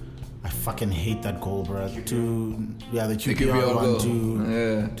to I fucking hate that goal, bro. The QPR one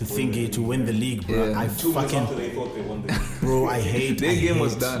to Thingy to win the league, bro. Yeah. I fucking bro, I hate. Their game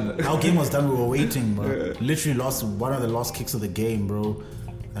was done. Our game was done. We were waiting, bro. Yeah. Literally lost one of the last kicks of the game, bro.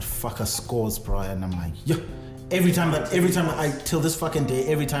 That fucker scores, bro, and I'm like, yeah. Every time till this fucking day,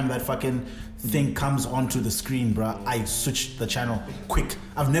 every time that fucking thing comes onto the screen, bro, I switch the channel quick.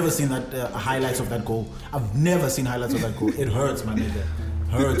 I've never seen that highlights of that goal. I've never seen highlights of that goal. It hurts, man.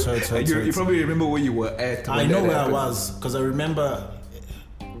 Hurts. You probably remember where you were at. I know where I was because I remember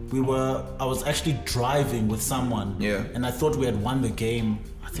I was actually driving with someone. Yeah. And I thought we had won the game.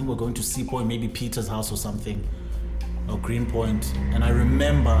 I think we're going to Sea Point, maybe Peter's house or something, or Greenpoint. And I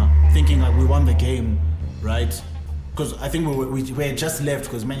remember thinking like we won the game, right? Because I think we had just left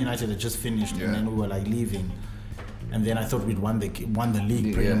because Man United had just finished, and then we were like leaving. And then I thought we'd won the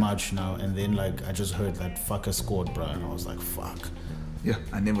league pretty much now. And then like I just heard that fucker scored, bro, and I was like, fuck. Yeah,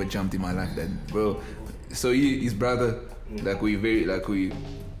 I never jumped in my life then, bro. So his brother, we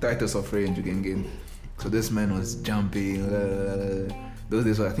Titus of range you can get. So this man was jumping. Those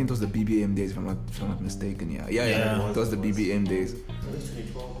days, I think it was the BBM days, if I'm not mistaken. Yeah. It was the BBM days.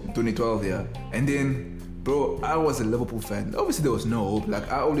 2012, yeah. And then Bro, I was a Liverpool fan. Obviously, there was no hope.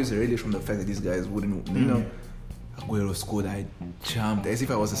 Like, I always relished from the fact that these guys wouldn't, you know, Aguero scored. I jumped as if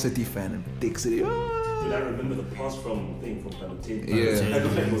I was a City fan and big City. Dude, I remember the pass from Banter. Yeah. I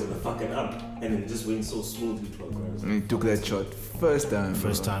looked like it was in the fucking up, and it just went so smoothly to Aguero. And he took that shot first time.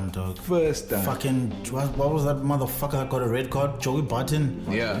 First time, dog. First time. Fucking, what was that motherfucker that got a red card? Joey Barton?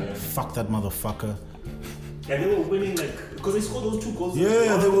 Yeah. Fuck that motherfucker. And they were winning, like, because they scored those 2 goals.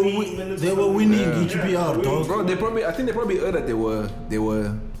 Yeah, they were winning EGPR, dog. Bro, I think they probably heard that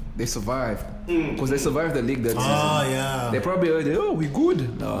they survived. Because they survived the league that season. Yeah. They probably heard, oh, we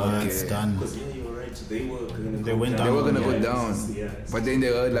good. No, okay. It's done. Because, yeah, you were right. They were going to They went down. They were gonna go down. Yeah. But then they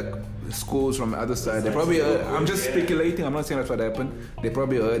heard like scores from the other side. They probably heard, I'm just speculating, I'm not saying that's what happened. They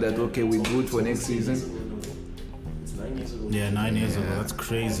probably heard that, okay, we're good for next season. It's 9 years ago. Yeah, 9 years ago. That's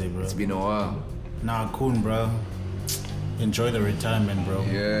crazy, bro. It's been a while. Nah, cool, bro. Enjoy the retirement, bro.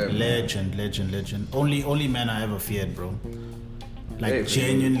 Yeah. Legend. Only man I ever feared, bro. Like,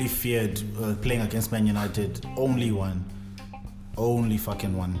 genuinely feared playing against Man United. Only one. Only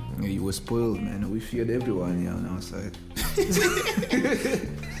fucking one. Yeah, you were spoiled, man. We feared everyone here on our side.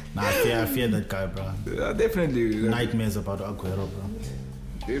 Nah, I fear that guy, bro. Definitely. Nightmares about Aguero, bro.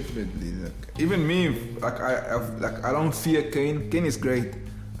 Definitely. Even me, I don't fear Kane. Kane is great.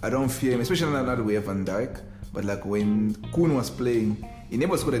 I don't fear him, especially now that we have Van Dijk. But like when Koen was playing, he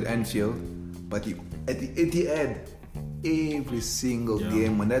never scored at Anfield, but at the Etihad, every single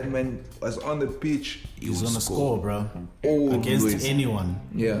game when that man was on the pitch, he's gonna score, bro. Always. Against anyone.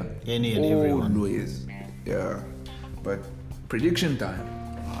 Yeah. Any and everyone. Always. Yeah. But prediction time.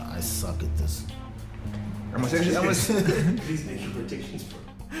 I suck at this. I must Please make your predictions, bro.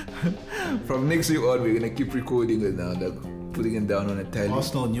 From next week on, we're gonna keep recording it now, like putting it down on a tally.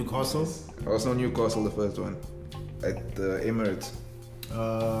 Arsenal, Newcastle. Newcastle, the first one at the Emirates.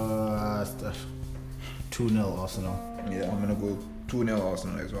 2-0 Arsenal. Yeah, I'm gonna go 2-0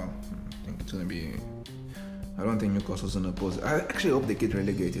 Arsenal as well. I think it's gonna be. I don't think Newcastle's gonna pose. I actually hope they get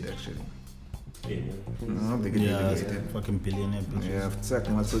relegated. Actually, I hope they get relegated. Fucking billionaire bitches. Yeah,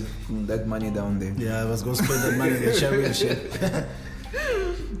 exactly. Let's put that money down there. Yeah, let's go spend that money in the championship.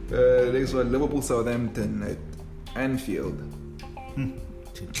 Next one, Liverpool Southampton at Anfield.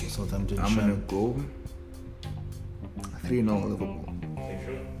 Southampton. I'm gonna go 3-0 Liverpool.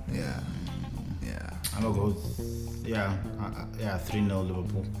 Yeah. I'm gonna go. 3-0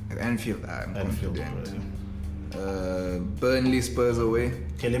 Liverpool. At Anfield, I'm Anfield. confident. Burnley Spurs away.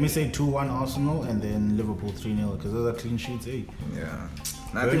 Okay, let me say 2-1 Arsenal and then Liverpool 3-0 because those are clean sheets, eh? Yeah.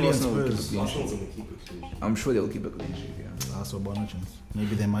 I think Arsenal will keep a clean Arsenal's sheet. going to keep it clean. I'm sure they'll keep a clean sheet, yeah. Also, bonus chance.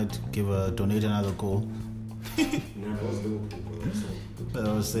 Maybe they might donate another goal. Nah, that was Liverpool, bro. But I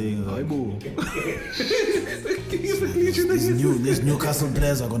was saying, like, Keep a clean sheet. these Newcastle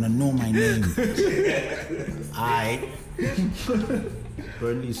players are gonna know my name.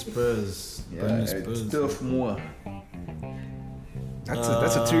 Burnley Spurs. Yeah, Burnley it's Spurs. tough more.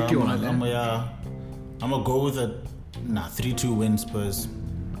 That's a tricky one. I'm gonna go with a 3-2 win Spurs.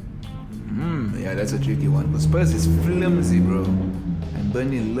 Yeah, that's a tricky one. But Spurs is flimsy, bro. And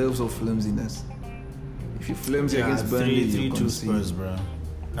Burnley loves all flimsiness. If you flimsy against Burnley, 3-2 Spurs, bro.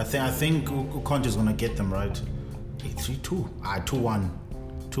 I think Conte's gonna get them right. 3-2. 2-1.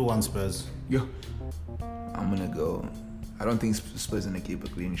 2-1 Spurs. Yeah. I'm gonna go. I don't think Spurs gonna keep a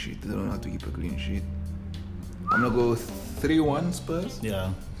clean sheet. They don't know how to keep a clean sheet. I'm gonna go 3-1 Spurs.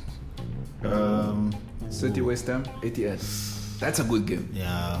 Yeah. City West Ham 88. That's a good game.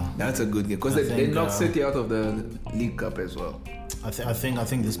 Yeah. That's a good game because they knocked City out of the League Cup as well. I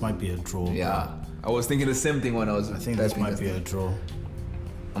think this might be a draw. Yeah. I was thinking the same thing when I was. I think this might be a draw.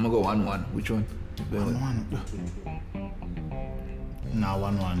 I'm gonna go 1-1. Which one? 1-1. Nah,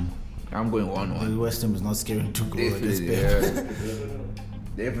 1-1. I'm going 1-1. West Ham is not scaring to go against Definitely.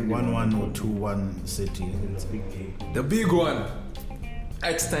 Definitely 1-1 or 2-1 City. It's a big game. The big one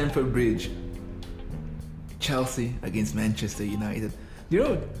at Stamford Bridge. Chelsea against Manchester United. You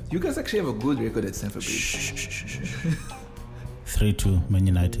know, you guys actually have a good record at Stamford Bridge. 3-2 Man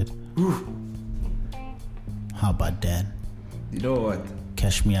United. Ooh. How about that? You know what?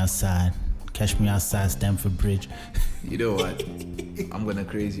 Cash me outside Stamford Bridge. You know what? I'm gonna go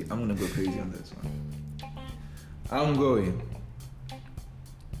crazy on this one. I'm going.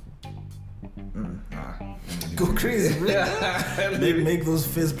 Go crazy, bro. make those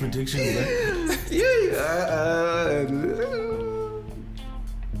fizz predictions, man.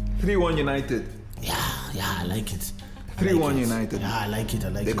 3-1 United. Yeah, I like it. 3-1 United. Yeah, I like it.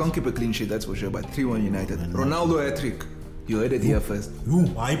 They can't keep a clean sheet, that's for sure, but 3-1 United. Ronaldo hat-trick. You heard it here first.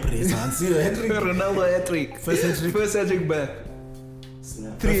 I praise Hansi hat-trick. Ronaldo hat-trick. First hat-trick. First hat-trick back.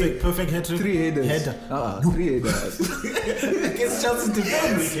 Perfect hat trick. 3 headers. Header. 3 headers. Against Chelsea's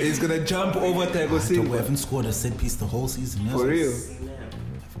defense. He's gonna jump over Thiago We Silva. haven't scored a set piece the whole season. Yes. For real.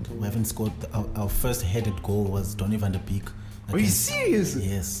 We haven't scored. Our first headed goal was Donny van der Beek. Are you serious?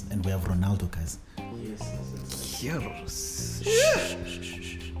 Yes, and we have Ronaldo, guys. Yes.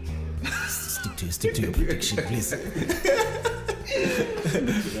 Stick to your prediction, please.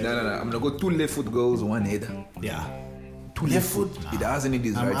 No. I'm gonna go 2 left foot goals, 1 header. Yeah. 2 left foot. He doesn't need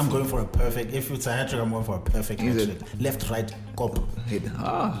his right I'm foot. going for a perfect. If it's a hat trick, I'm going for a perfect hat trick. Left, right, cop. Header.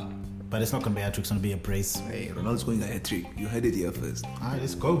 But it's not gonna be a hat trick. It's gonna be a brace. Hey, Ronaldo's going a hat trick. You heard it here first. Alright,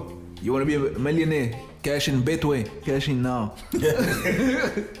 let's go. You wanna be a millionaire? Cash in Betway. Cash in now.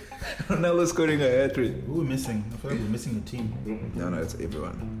 Ronaldo scoring a hat trick. Who are we missing? I feel like we're missing a team. No, it's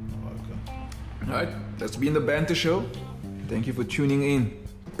everyone. Okay. Alright, let's be in the Banter show. Thank you for tuning in.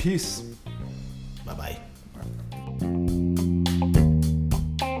 Peace. Bye bye.